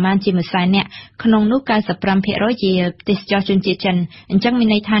មានប្រមាណជា100,000នាក់ក្នុងនោះ 95% ជាទេសចរជនជាតិចិនអញ្ចឹងមាន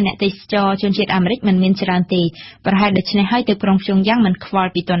ន័យថាអ្នកទេសចរជនជាតិអាមេរិកមិនមានច្រើនទេប្រហែលដូច្នេះហើយទៅក្រុងព្យុងយ៉ាងមិនខ្វល់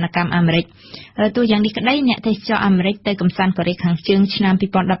ពីទណ្ឌកម្មអាមេរិកទោះយ៉ាងនេះក្តីអ្នកទេសចរអាមេរិកទៅកំសាន្តកូរ៉េខាងជើងឆ្នាំ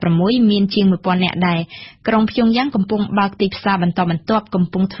2016មានជាង 1000 នាក់ដែរក្រុងព្យុងយ៉ាងកំពុងបើកទីផ្សារបន្តបន្ទាប់កំ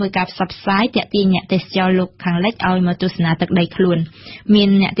ពុងធ្វើការផ្សព្វផ្សាយទាក់ទាញអ្នកទេសចរលោកខាងលិចឲ្យមកទស្សនាទឹកដីខ្លួនមាន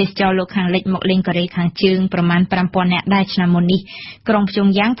អ្នកទេសចរលោកខាងលិចមកលេងកូរ៉េខាងជើងប្រមាណ 5000 នាក់ដែរឆ្នាំមុននេះក្រុងព្យុង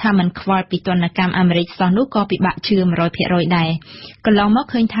យ៉ាងថាមិនខ្វល់ពីទណ្ឌកម្មអាមេរិកសោះនោះក៏ពិបាកជឿ 100% ដែរកន្លងមក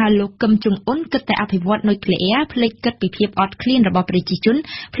ឃើញថាលោកគឹមចុងអ៊ុនគិតតែអភិវឌ្ឍនុយក្លេអ៊ែរភ្លេចគិតពីភាពអត់ឃ្លានរបស់ប្រជាជន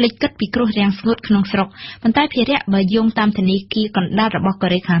ភ្លេចគិតពីគ្រោះរាំងស្ងួតក្នុងស្រុកប៉ុន្តែភារៈបើយោងតាមធនាគារកណ្ដាលរបស់កូ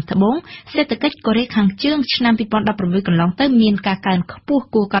រ៉េខាងត្បូងសេដ្ឋកិច្ចកូរ៉េខាងជើងឆ្នាំ2016កន្លងទៅមានការកើនខ្ពស់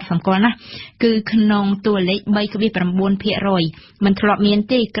គួរកត់សម្គាល់ណាស់គឺក្នុងតួលេខ 3.9% មិនធ្លាប់មាន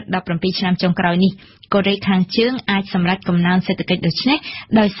ទេគិត17ឆ្នាំចុងក្រោយនេះកូរ៉េខាងជើងអាចសម្រេចកំណើនសេដ្ឋកិច្ចដូចនេះ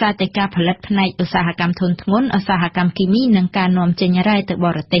ដោយសារតែការផលិតផ្នែកឧស្សាហកម្មធុនធ្ងន់ឧស្សាហកម្មគីមីនិងការនាំចេញរ៉ែទៅប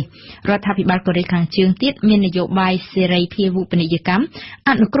រទេសរដ្ឋាភិបាលកូរ៉េខាងជើងទៀតមាននយោបាយសេរីភាវូបនីយកម្ម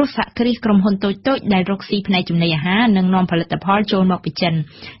អនុគ្រោះសហគ្រាសក្រុមហ៊ុនតូចៗដែលរកស៊ីផ្នែកចំណីអាហារនិងនាំផលិតផលចូលមកពីចិន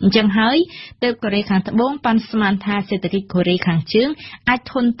អញ្ចឹងហើយទើបកូរ៉េខាងត្បូងប៉ាន់ស្មានថាសេដ្ឋកិច្ចកូរ៉េខាងជើងអាច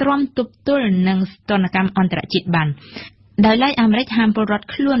ធន់ទ្រាំទប់ទល់នឹងទណ្ឌកម្មអន្តរជាតិបានដោយឡែកអាមេរិកហាមពលរដ្ឋ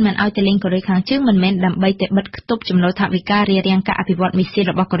ខ្លួនមិនឲ្យទៅលេងកូរ៉េខាងជើងមិនមែនដើម្បីតែបិទគប់ចំណូលថវិការារាំងការអភិវឌ្ឍមីស៊ីល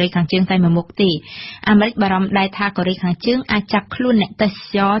របស់កូរ៉េខាងជើងតែមួយមុខទេអាមេរិកបារម្ភដែរថាកូរ៉េខាងជើងអាចចាប់ខ្លួនអ្នកទេស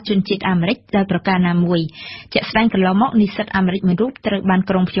ចរជនជាតិអាមេរិកដោយប្រការណាមួយជាក់ស្ដែងកន្លងមកនិស្សិតអាមេរិកមួយរូបត្រូវបាន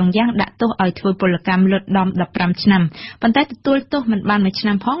ក្រុងព្យុងយ៉ាងដាក់ទោសឲ្យធ្វើពលកម្មលុតដំ15ឆ្នាំប៉ុន្តែទទួលទោសមិនបានមួយឆ្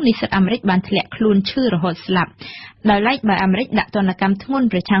នាំផងនិស្សិតអាមេរិកបានធ្លាក់ខ្លួនឈឺរហូតស្លាប់ដោយឡែកបើអាមេរិកដាក់ទណ្ឌកម្មធ្ងន់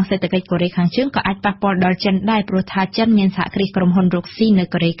ប្រឆាំងសេដ្ឋកិច្ចកូរ៉េខាងជើងក៏អាចប៉ះពាល់ដល់ចិនដែរព្រោះថាចិនមានសហគ្រាសក្រុមហ៊ុនរកស៊ីនៅ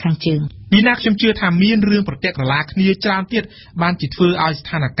កូរ៉េខាងជើងពីណាខ្ញុំជឿថាមានរឿងប្រតិកលាគ្នាច្រើនទៀតបានជាធ្វើឲ្យស្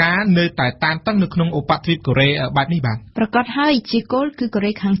ថានភាពនៅតែតានតឹងនៅក្នុងឧបទ្វីបកូរ៉េបែបនេះបាទប្រកាសហើយជាគោលគឺកូ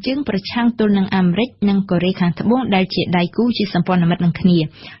រ៉េខាងជើងប្រឆាំងទល់នឹងអាមេរិកនិងកូរ៉េខាងត្បូងដែលជាដៃគូជាសម្ព័ន្ធមិត្តនឹងគ្នា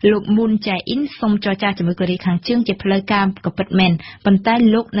លោកមុនចែអ៊ីនសូមចរចាជាមួយកូរ៉េខាងជើងជាផ្លូវការក៏ពិតមែនប៉ុន្តែ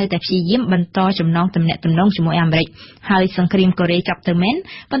លោកនៅតែព្យាយាមបន្តចំណងទំនាក់ទំនងជាមួយអាមេរិកហើយសង្គ្រាមកូរ៉េចាប់ទៅមែន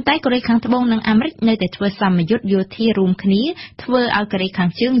ប៉ុន្តែកូរ៉េខាងត្បូងនិងអាមេរិកនៅតែធ្វើសម្ពយុទ្ធយោធារួមគ្នាធ្វើឲ្យកូរ៉េខាង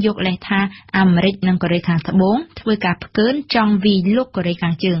ជើងយកលេសថាអាមេរិកនិងកូរ៉េខាងត្បូងធ្វើការផ្កើនចង់វាយលុកកូរ៉េខា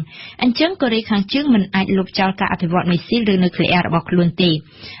ងជើងអញ្ចឹងកូរ៉េខាងជើងមិនអាចលុបចោលការអភិវឌ្ឍមីស៊ីលឬនុយក្លេអ៊ែររបស់ខ្លួនទេ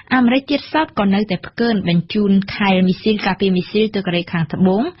អាមេរិកទៀតសោតក៏នៅតែផ្កើនបញ្ជូនខែលមីស៊ីលការពារមីស៊ីលទៅកូរ៉េខាងត្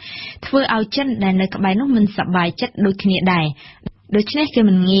បូងធ្វើឲ្យចិនដែលនៅក្បែរនោះមិនសប្បាយចិត្តដូចគ្នាដែរ ដូច្នេះគឺ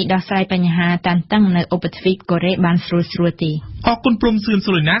មិនងាយដោះស្រាយបញ្ហាតានតឹងនៅឧបទ្វីបកូរ៉េបានស្រួលៗទេអរគុណព្រំសឿន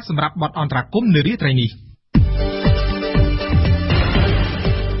សូលីណាសម្រាប់បទអន្តរាគមន៍នារាត្រីនេះ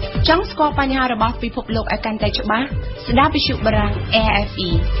ចង់ស្គាល់បញ្ហារបស់ពិភពលោកឲ្យកាន់តែច្បាស់ស្ដាប់វិទ្យុបារាំង RFI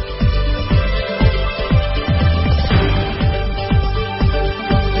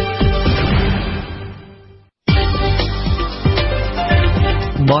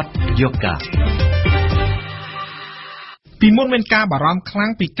បទយកកាពីមុនមានការបារម្ភខ្លាំ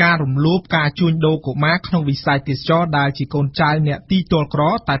ងពីការរំលោភការជួញដូរកុមារក្នុងវិស័យទេសចរដែលជាកូនចៅអ្នកទីទល់ក្រ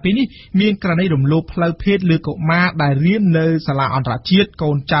តែពេលនេះមានករណីរំលោភផ្លូវភេទលើកុមារដែលរៀននៅសាលាអន្តរជាតិ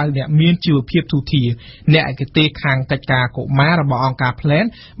កូនចៅអ្នកមានជីវភាពទូធាអ្នកឯកទេសខាងកិច្ចការកុមាររបស់អង្គការ Plan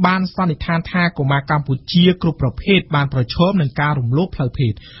បានសន្និដ្ឋានថាកុមារកម្ពុជាគ្រប់ប្រភេទបានប្រឈមនឹងការរំលោភផ្លូវភេ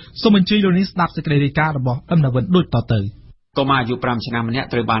ទសូមអញ្ជើញលោកនាងស្ដាប់សេចក្តីរាយការណ៍របស់អឹមណាវិនដូចតទៅកុមារអាយុ5ឆ្នាំម្នាក់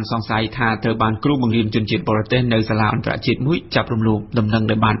ត្រូវបានសង្ស័យថាត្រូវបានគ្រូបង្រៀនជនជាតិបរទេសនៅសាលាអន្តរជាតិមួយចាប់រំលោភដំណឹង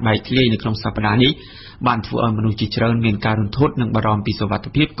ដែលបានបែកធ្លាយនៅក្នុងសប្តាហ៍នេះបានធ្វើឲ្យមនុស្សជាច្រើនមានការរន្ធត់និងបារម្ភពីសុវត្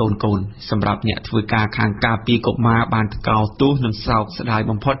ថិភាពកូនៗសម្រាប់អ្នកធ្វើការខាងការពារកុមារបានថ្កោលទោសនិងសោកស្ដាយ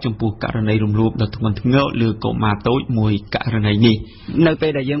បំផុតចំពោះករណីរំលោភដ៏ធ្ងន់ធ្ងរលើកុមារតូចមួយករណីនេះនៅពេ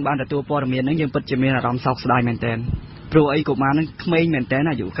លដែលយើងបានទទួលព័ត៌មានហ្នឹងយើងពិតជាមានអារម្មណ៍សោកស្ដាយមែនទែនព្រោះអីកុមារនឹងក្មេងមែនតើ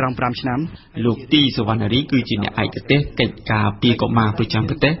អាយុក្រោម5ឆ្នាំលោកទីសវណ្ណារីគឺជាអ្នកឯកទេសកិច្ចការពារកុមារប្រចាំ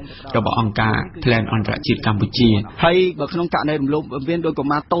ប្រទេសរបស់អង្គការ Plan អន្តរជាតិកម្ពុជាហើយបើក្នុងករណីរំលោភមានដោយកុ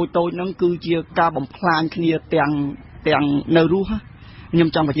មារតូចហ្នឹងគឺជាការបំផ្លាញគ្នាទាំងនៅរស់ខ្ញុំ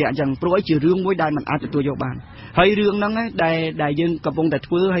ចង់បញ្ជាក់អញ្ចឹងព្រោះអីជារឿងមួយដែលមិនអាចទទួលយកបានហើយរឿងហ្នឹងដែលយើងកំពុងតែ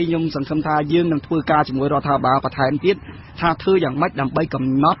ធ្វើហើយខ្ញុំសង្ឃឹមថាយើងនឹងធ្វើការជាមួយរដ្ឋាភិបាលបន្ថែមទៀតថាធ្វើយ៉ាងម៉េចដើម្បីកំ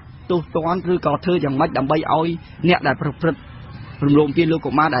ណត់ទោសទណ្ឌឬក៏ធ្វើយ៉ាងម៉េចដើម្បីឲ្យអ្នកដែលប្រព្រឹត្តរំលោភពីលើ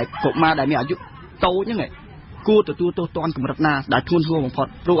កុមារដែលមានអាយុតូចហ្នឹងគួរទទួលទោសទណ្ឌកម្រិតណាដែលធ្ងន់ធ្ងរបំផុត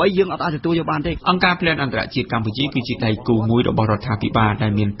ព្រោះអីយើងអត់អាចទទួលយកបានទេអង្គការ Plan អន្តរជាតិកម្ពុជាគឺជាដៃគូមួយរបស់រដ្ឋាភិបាលដែ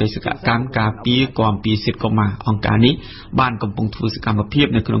លមានបេសកកម្មការពារគាំពារសិទ្ធិកុមារអង្គការនេះបានកំពុងធ្វើសកម្មភាព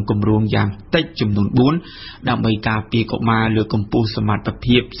នៅក្នុងគម្រោងយ៉ាងតិចចំនួន4ដើម្បីការពារកុមារលើកម្ពស់សមត្ថ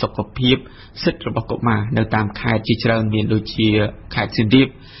ភាពសុខភាពសិទ្ធិរបស់កុមារនៅតាមខេត្តជាច្រើនមានដូចជាខេត្តសៀមរាប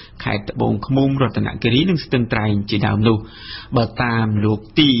ខេត្តត្បូងឃ្មុំរតនគិរីនិងស្ទឹងត្រែងជាដើមនោះបើតាមលោក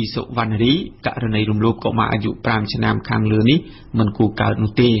ទីសុវណ្ណរីករណីរំលោភកុមារអាយុ5ឆ្នាំខាងលើនេះមិនគួរកើត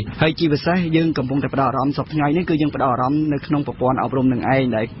នោះទេហើយជាពិសេសយើងកំពុងតែផ្ដោតអារម្មណ៍សប្តាហ៍ថ្ងៃនេះគឺយើងផ្ដោតអារម្មណ៍នៅក្នុងប្រព័ន្ធអប់រំនឹងឯង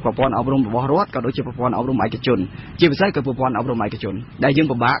ដែលប្រព័ន្ធអប់រំរបស់រដ្ឋក៏ដូចជាប្រព័ន្ធអប់រំឯកជនជាពិសេសគឺប្រព័ន្ធអប់រំឯកជនដែលយើង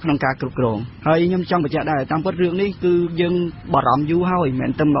ពិបាកក្នុងការគ្រប់គ្រងហើយខ្ញុំចង់បញ្ជាក់ដែរតាមពិតរឿងនេះគឺយើងបារម្ភយូរហើយមិនមែ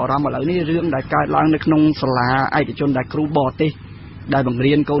នតែបារម្ភឥឡូវនេះរឿងដែលកើតឡើងនៅក្នុងសាលាឯកជនដែលគ្រូបរទេសដែលបង្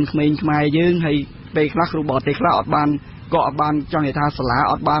រៀនកូនក្មេងខ្មែរយើងហើយពេលខ្លះគ្រូបរទេសខ្លះអត់បានចង់និយាយថាសាលា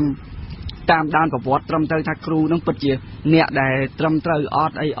អត់បានតាមដានប្រវត្តិត្រឹមត្រូវថាគ្រូនឹងពិតជាអ្នកដែលត្រឹមត្រូវ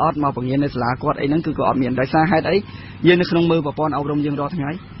អត់មកបង្រៀននៅសាលាគាត់អីហ្នឹងគឺក៏អត់មានដោយសារហេតុអីយើងនៅក្នុងមើលប្រព័ន្ធអប់រំយើងរាល់ថ្ងៃ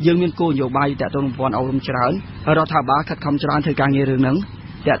យើងមានគោលនយោបាយតាក់ទងនឹងប្រព័ន្ធអប់រំច្រើនហើយរដ្ឋាភិបាលខិតខំច្រើនធ្វើការងាររឿងហ្នឹង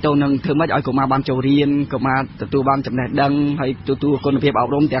តាក់ទងនឹងធ្វើម៉េចឲ្យកុមារបានចូលរៀនកុមារទទួលបានចំណេះដឹងហើយទទួលគុណភាពអ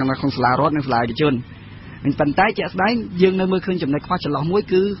ប់រំទាំងនៅក្នុងសាលារដ្ឋនិងសាលាឯកជនប៉ុន្តែជាក់ស្ដែងយើងនៅមើលឃើញចំណុចខ្វះចន្លោះមួយ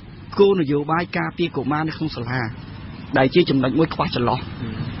គឺគោលនយោបាយការពារកុមារនៅក្នុងសាលាដែលជាចំណុចមួយខ្វះចន្លោះ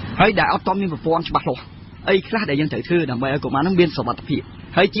ហើយដែលអត់ទាន់មានប្រព័ន្ធច្បាស់លាស់អីខ្លះដែលយើងត្រូវធ្វើដើម្បីឲ្យកុមារនឹងមានសុវត្ថិភាព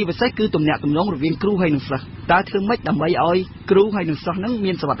ហើយជាពិសេសគឺទំនាក់ទំនងរវាងគ្រូហើយនិងសិស្សតើធ្វើម៉េចដើម្បីឲ្យគ្រូហើយនិងសិស្សនឹង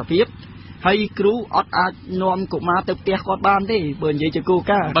មានសុវត្ថិភាពហើយគ្រូអត់អាចនាំកុមារទៅផ្ទះគាត់បានទេបើនិយាយជាគោល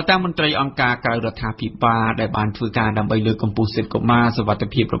ការណ៍បើតាមមន្ត្រីអង្គការក្រៅរដ្ឋាភិបាលដែលបានធ្វើការដើម្បីលើកកម្ពស់សិទ្ធិកុមារសុវត្ថិ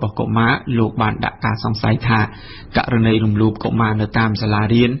ភាពរបស់កុមារលោកបានដាក់ការសង្ស័យថាករណីរំលោភកុមារនៅតាមសាលា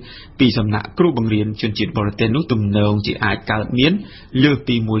រៀនពីសំណាក់គ្រូបង្រៀនជនជាតិបរទេសនោះទំនងជាអាចកើតមានលើស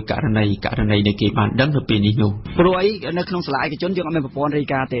ពីមួយករណីដែលគេបានដឹងនៅពេលនេះនោះព្រោះអីនៅក្នុងសាលាឯកជនយើងអត់មានប្រព័ន្ធរាយ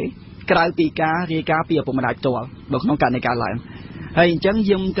ការណ៍ទេក្រៅពីការរាយការណ៍ពីឪពុកម្ដាយផ្ទាល់នៅក្នុងករណីកើតឡើងហើយអញ្ចឹង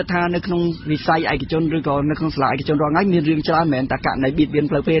យើងគិតថានៅក្នុងវិស័យឯកជនឬក៏នៅក្នុងសាលាឯកជនរាល់ថ្ងៃមានរឿងច្រើនមែនតែករណីបៀតបៀន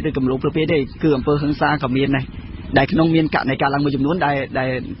ផ្លូវភេទឬកំលោភផ្លូវភេទទេគឺអំពើហិង្សាក៏មានដែរដែលក្នុងមានករណីកើតឡើងមួយចំនួន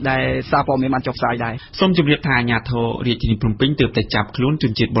ដែលសារព័ត៌មានបានចុះផ្សាយដែរសូមជម្រាបថាអាជ្ញាធររាជធានីភ្នំពេញទើបតែចាប់ខ្លួនជ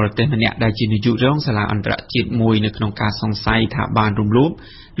នជាតិបរទេសម្នាក់ដែលជានាយករងសាលាអន្តរជាតិមួយនៅក្នុងការសង្ស័យថាបានរំលោភ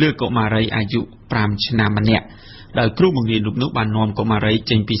លើកុមារីអាយុ5ឆ្នាំម្នាក់ដោយគ្រូបង្រៀនរូបនោះបាននាំកុមារី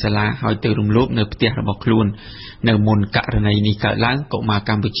ចេញពីសាលាហើយទៅរំលោភនៅផ្ទះរបស់ខ្លួននៅមុនករណីនេះកើតឡើងកុមារ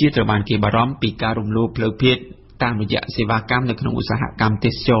កម្ពុជាត្រូវបានគេបារម្ភពីការរំលោភផ្លូវភេទតាមរយៈសេវាកម្មនៅក្នុងឧស្សាហកម្មទេ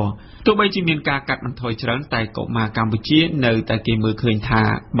សចរទោះបីជាមានការកាត់បន្ថយច្រើនតែកុមារកម្ពុជានៅតែគេមើលឃើញថា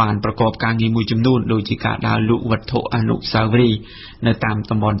បានប្រកបការងារមួយចំនួនដូចជាការដើរលក់វត្ថុអនុស្សាវរីយ៍នៅតាម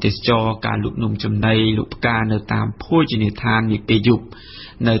តំបន់ទេសចរការលក់នំចំណីលក់ផ្កានៅតាមភោជនីយដ្ឋាននាពេលយប់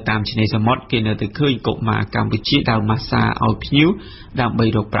នៅតាមឆ្នេរសមុទ្រគេនៅតែឃើញកុមារកម្ពុជាដើរម៉ាស្សាឲ្យភ្ញៀវដើម្បី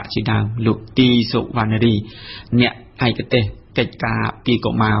រកប្រាក់ជាដើមលោកទីសុវណ្ណរីអ្នកឯកទេស កិច្ចការពី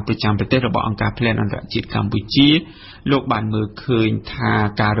កុមារប្រចាំប្រទេសរបស់អង្គការភ្លែនអន្តរជាតិកម្ពុជាលោកបានមើលឃើញថា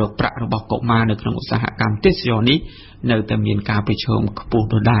ការរកប្រាក់របស់កុមារនៅក្នុងឧស្សាហកម្មទេសចរនេះនៅតែមានការប្រឈមខ្ពស់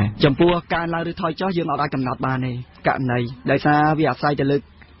នោះដែរចំពោះការឡើងឬថយចុះយើងអាចកំណត់បានទេករណីដោយសារវាអាស្រ័យទៅលើ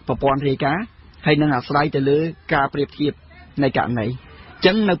ប្រព័ន្ធរាយការណ៍ហើយនឹងអាស្រ័យទៅលើការប្រៀបធៀបនៃករណីអញ្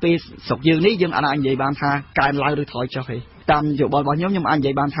ចឹងនៅពេលស្រុកយើងនេះយើងអាចនិយាយបានថាកើនឡើងឬថយចុះទេតាមយោបល់របស់ខ្ញុំអាចនិ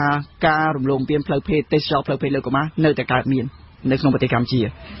យាយបានថាការរំលោភបំពានផ្លូវភេទទេសចរផ្លូវភេទលើកុមារនៅតែកើតមាននៅក្នុងប្រទេសកម្ពុជា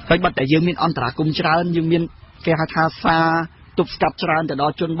ហើយបាត់តែយើងមានអន្តរាគមន៍ច្រើនយើងមានគេហៅថាសារទប់ស្កាត់ច្រើនទៅដ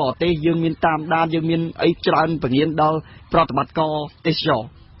ល់ជនបរទេសយើងមានតាមដានយើងមានអីច្រើនពង្រៀនដល់ប្រតិបត្តិការទេសចរ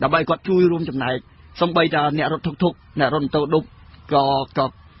ដើម្បីគាត់ជួយរួមចំណែកសូម្បីតែអ្នករត់ធុកអ្នករត់ម៉ូតូឌុបក៏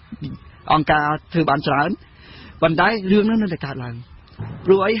អង្គការធ្វើបានច្រើនប៉ុន្តែរឿងនោះនៅតែកើតឡើងព្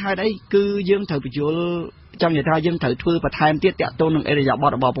រោះអីហេតុអីគឺយើងត្រូវបញ្យល់ចង់និយាយថាយើងត្រូវធ្វើបន្ថែមទៀតតាក់ទងនឹងអេរយាប័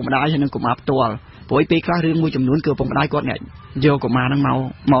តរបស់ពុកម្ដាយហើយនឹងកុមារផ្ទាល់ព្រោះពេលខ្លះរឿងមួយចំនួនគឺពុកម្ដាយគាត់អ្នកយកកុមារហ្នឹងម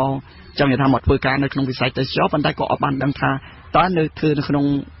កចង់និយាយថាមកធ្វើការនៅក្នុងវិស័យទេសចរប៉ុន្តែក៏អត់បានដឹងថាតើនៅធ្វើនៅក្នុង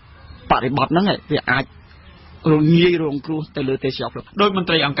បរិបទហ្នឹងវាអាចងាយរងគ្រោះទៅលើទេសចរដោយមន្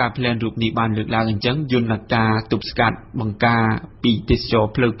ត្រីអង្គការភ្លែនរូបនេះបានលើកឡើងអញ្ចឹងយន្តការទប់ស្កាត់បង្ការពីទេសចរ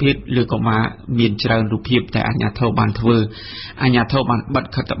ផ្លូវភេទលើកុមារមានច្រើនរូបភាពតែអាជ្ញាធរបានធ្វើអាជ្ញាធរបានបិទ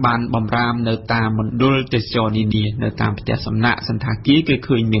ខិត្តប័ណ្ណបំរាមនៅតាមមណ្ឌលទេសចរនានានៅតាមផ្ទះសំណាក់សន្តាគារគេ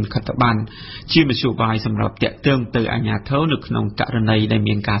ឃើញមានខិត្តប័ណ្ណជាមធ្យោបាយសម្រាប់តាក់ទងទៅអាជ្ញាធរនៅក្នុងករណីដែល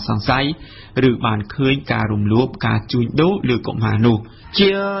មានការសង្ស័យឬបានឃើញការរំលោភការជួញដូរលើកុមារនោះ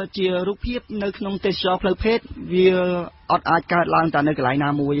ជារូបភាពនៅក្នុងទេសចរផ្លូវភេទវាអត់អាចកើតឡើងតែនៅកន្លែងណា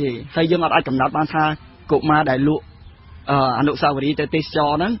មួយទេហើយយើងអត់អាចកំណត់បានថាកុមារដែលលក់អនុស្សាវរីយ៍ទៅទេសច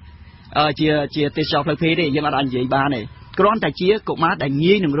រហ្នឹងជាទេសចរផ្លូវភេទទេយើងអត់អាចនិយាយបានទេគ្រាន់តែជាកុមារដែល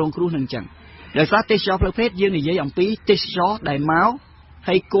ងាយនឹងរងគ្រោះនឹងអញ្ចឹងដោយសារទេសចរផ្លូវភេទយើងនិយាយអំពីទេសចរដែលមក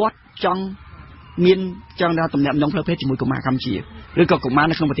ហើយគាត់ចង់ថាតំណែងផ្លូវភេទជាមួយកុមារកម្ពុជាឬក៏កុមារ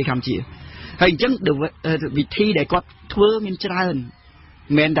នៅក្នុងប្រទេសកម្ពុជាហើយអញ្ចឹងវិធីដែលគាត់ធ្វើមានច្រើន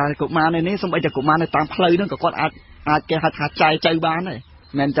មិនតែកុមារនៅនេះសូម្បីតែកុមារនៅតាមផ្លូវហ្នឹងក៏គាត់អាចគេហៅថាចែកចៅបានដែរ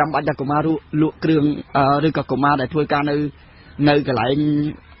មិនចាំបាច់តែកុមារលក់គ្រឿងឬក៏កុមារដែលធ្វើការនៅកន្លែង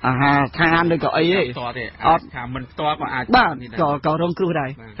អាហារដ្ឋានឬក៏អីទេអត់ថាមិនផ្ទាល់ក៏អាចបាទក៏រងគ្រោះដែរ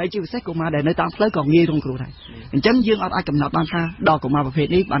ហើយជាពិសេសកុមារដែលនៅតាមផ្លូវក៏ងាយរងគ្រោះដែរអញ្ចឹងយើងអត់អាចកំណត់បានថាដល់កុមារប្រភេទ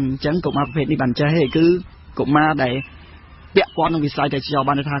នេះបានអញ្ចឹងកុមារប្រភេទនេះបានចេះទេគឺកុមារដែលពាក់ព័ន្ធនឹងវិស័យទេសចរ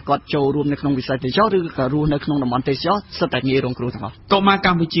បានថាគាត់ចូលរួមនៅក្នុងវិស័យទេសចរឬក៏រស់នៅក្នុងតំបន់ទេសចរសុទ្ធតែងាយរងគ្រោះទាំងអស់កុមារក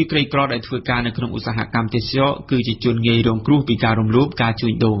ម្ពុជាក្រីក្រដែលធ្វើការនៅក្នុងឧស្សាហកម្មទេសចរគឺជាជនងាយរងគ្រោះពីការរំលោភការជួ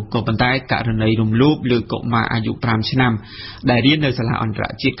ញដូរក៏ប៉ុន្តែករណីរំលោភលើកុមារអាយុ5ឆ្នាំដែលរៀននៅសាលាអន្តរ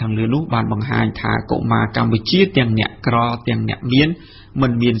ជាតិខាងលើនោះបានបង្ហាញថាកុមារកម្ពុជាទាំងអ្នកក្រទាំងអ្នកមិ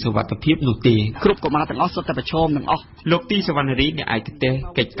នមានសុវត្ថិភាពនោះទេគ្រប់កុមារទាំងអស់សុទ្ធតែប្រឈមនឹងអស់លោកទីសវណ្ណរីអ្នកឯកទេស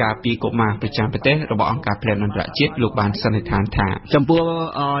កិច្ចការពីកុមារប្រចាំប្រទេសរបស់អង្គការភ្លែនអន្តរជាតិលោកបានសន្និដ្ឋានថាចំពោះ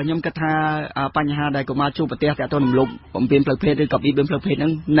ខ្ញុំគិតថាបញ្ហាដែលកុមារជួបប្រទះទាក់ទងនឹងលំបំពេញផ្លូវភេទឬក៏ពីបៀនផ្លូវភេទហ្នឹ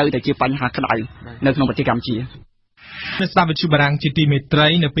ងនៅតែជាបញ្ហាក្តៅនៅក្នុងប្រទេសកម្ពុជាស្ដាប់វិទ្យុបារាំងជាទីមេត្រី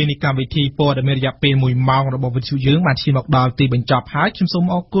នៅពេលនេះកម្មវិធីព័ត៌មានរយៈពេល1ម៉ោងរបស់វិទ្យុយើងបានឈានមកដល់ទីបញ្ចប់ហើយខ្ញុំសូម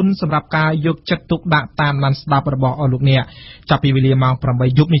អរគុណសម្រាប់ការយកចិត្តទុកដាក់តាមដានស្ដាប់របស់អស់លោកអ្នកចាប់ពីវេលាម៉ោង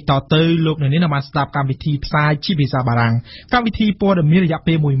8យប់នេះតទៅលោកអ្នកនាងបានស្ដាប់កម្មវិធីផ្សាយជាភាសាបារាំងកម្មវិធីព័ត៌មានរយៈ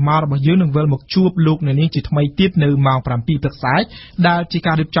ពេល1ម៉ោងរបស់យើងនឹងវិលមកជួបលោកអ្នកនាងជាថ្មីទៀតនៅម៉ោង7ព្រឹកស្អែកដែលជា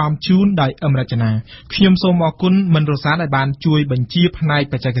ការរៀបចំជូនដោយអឹមរចនាខ្ញុំសូមអរគុណមិនរសានដែលបានជួយបញ្ជាផ្នែក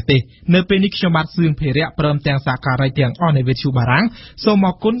បច្ចេកទេសនៅពេលនេះខ្ញុំបាទសឿងភេរៈព្រមទាំងសហការីទាំងអស់នៃវិទ្យុបារាំងសូមអ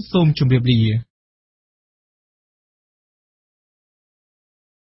រគុណសូមជម្រាបលា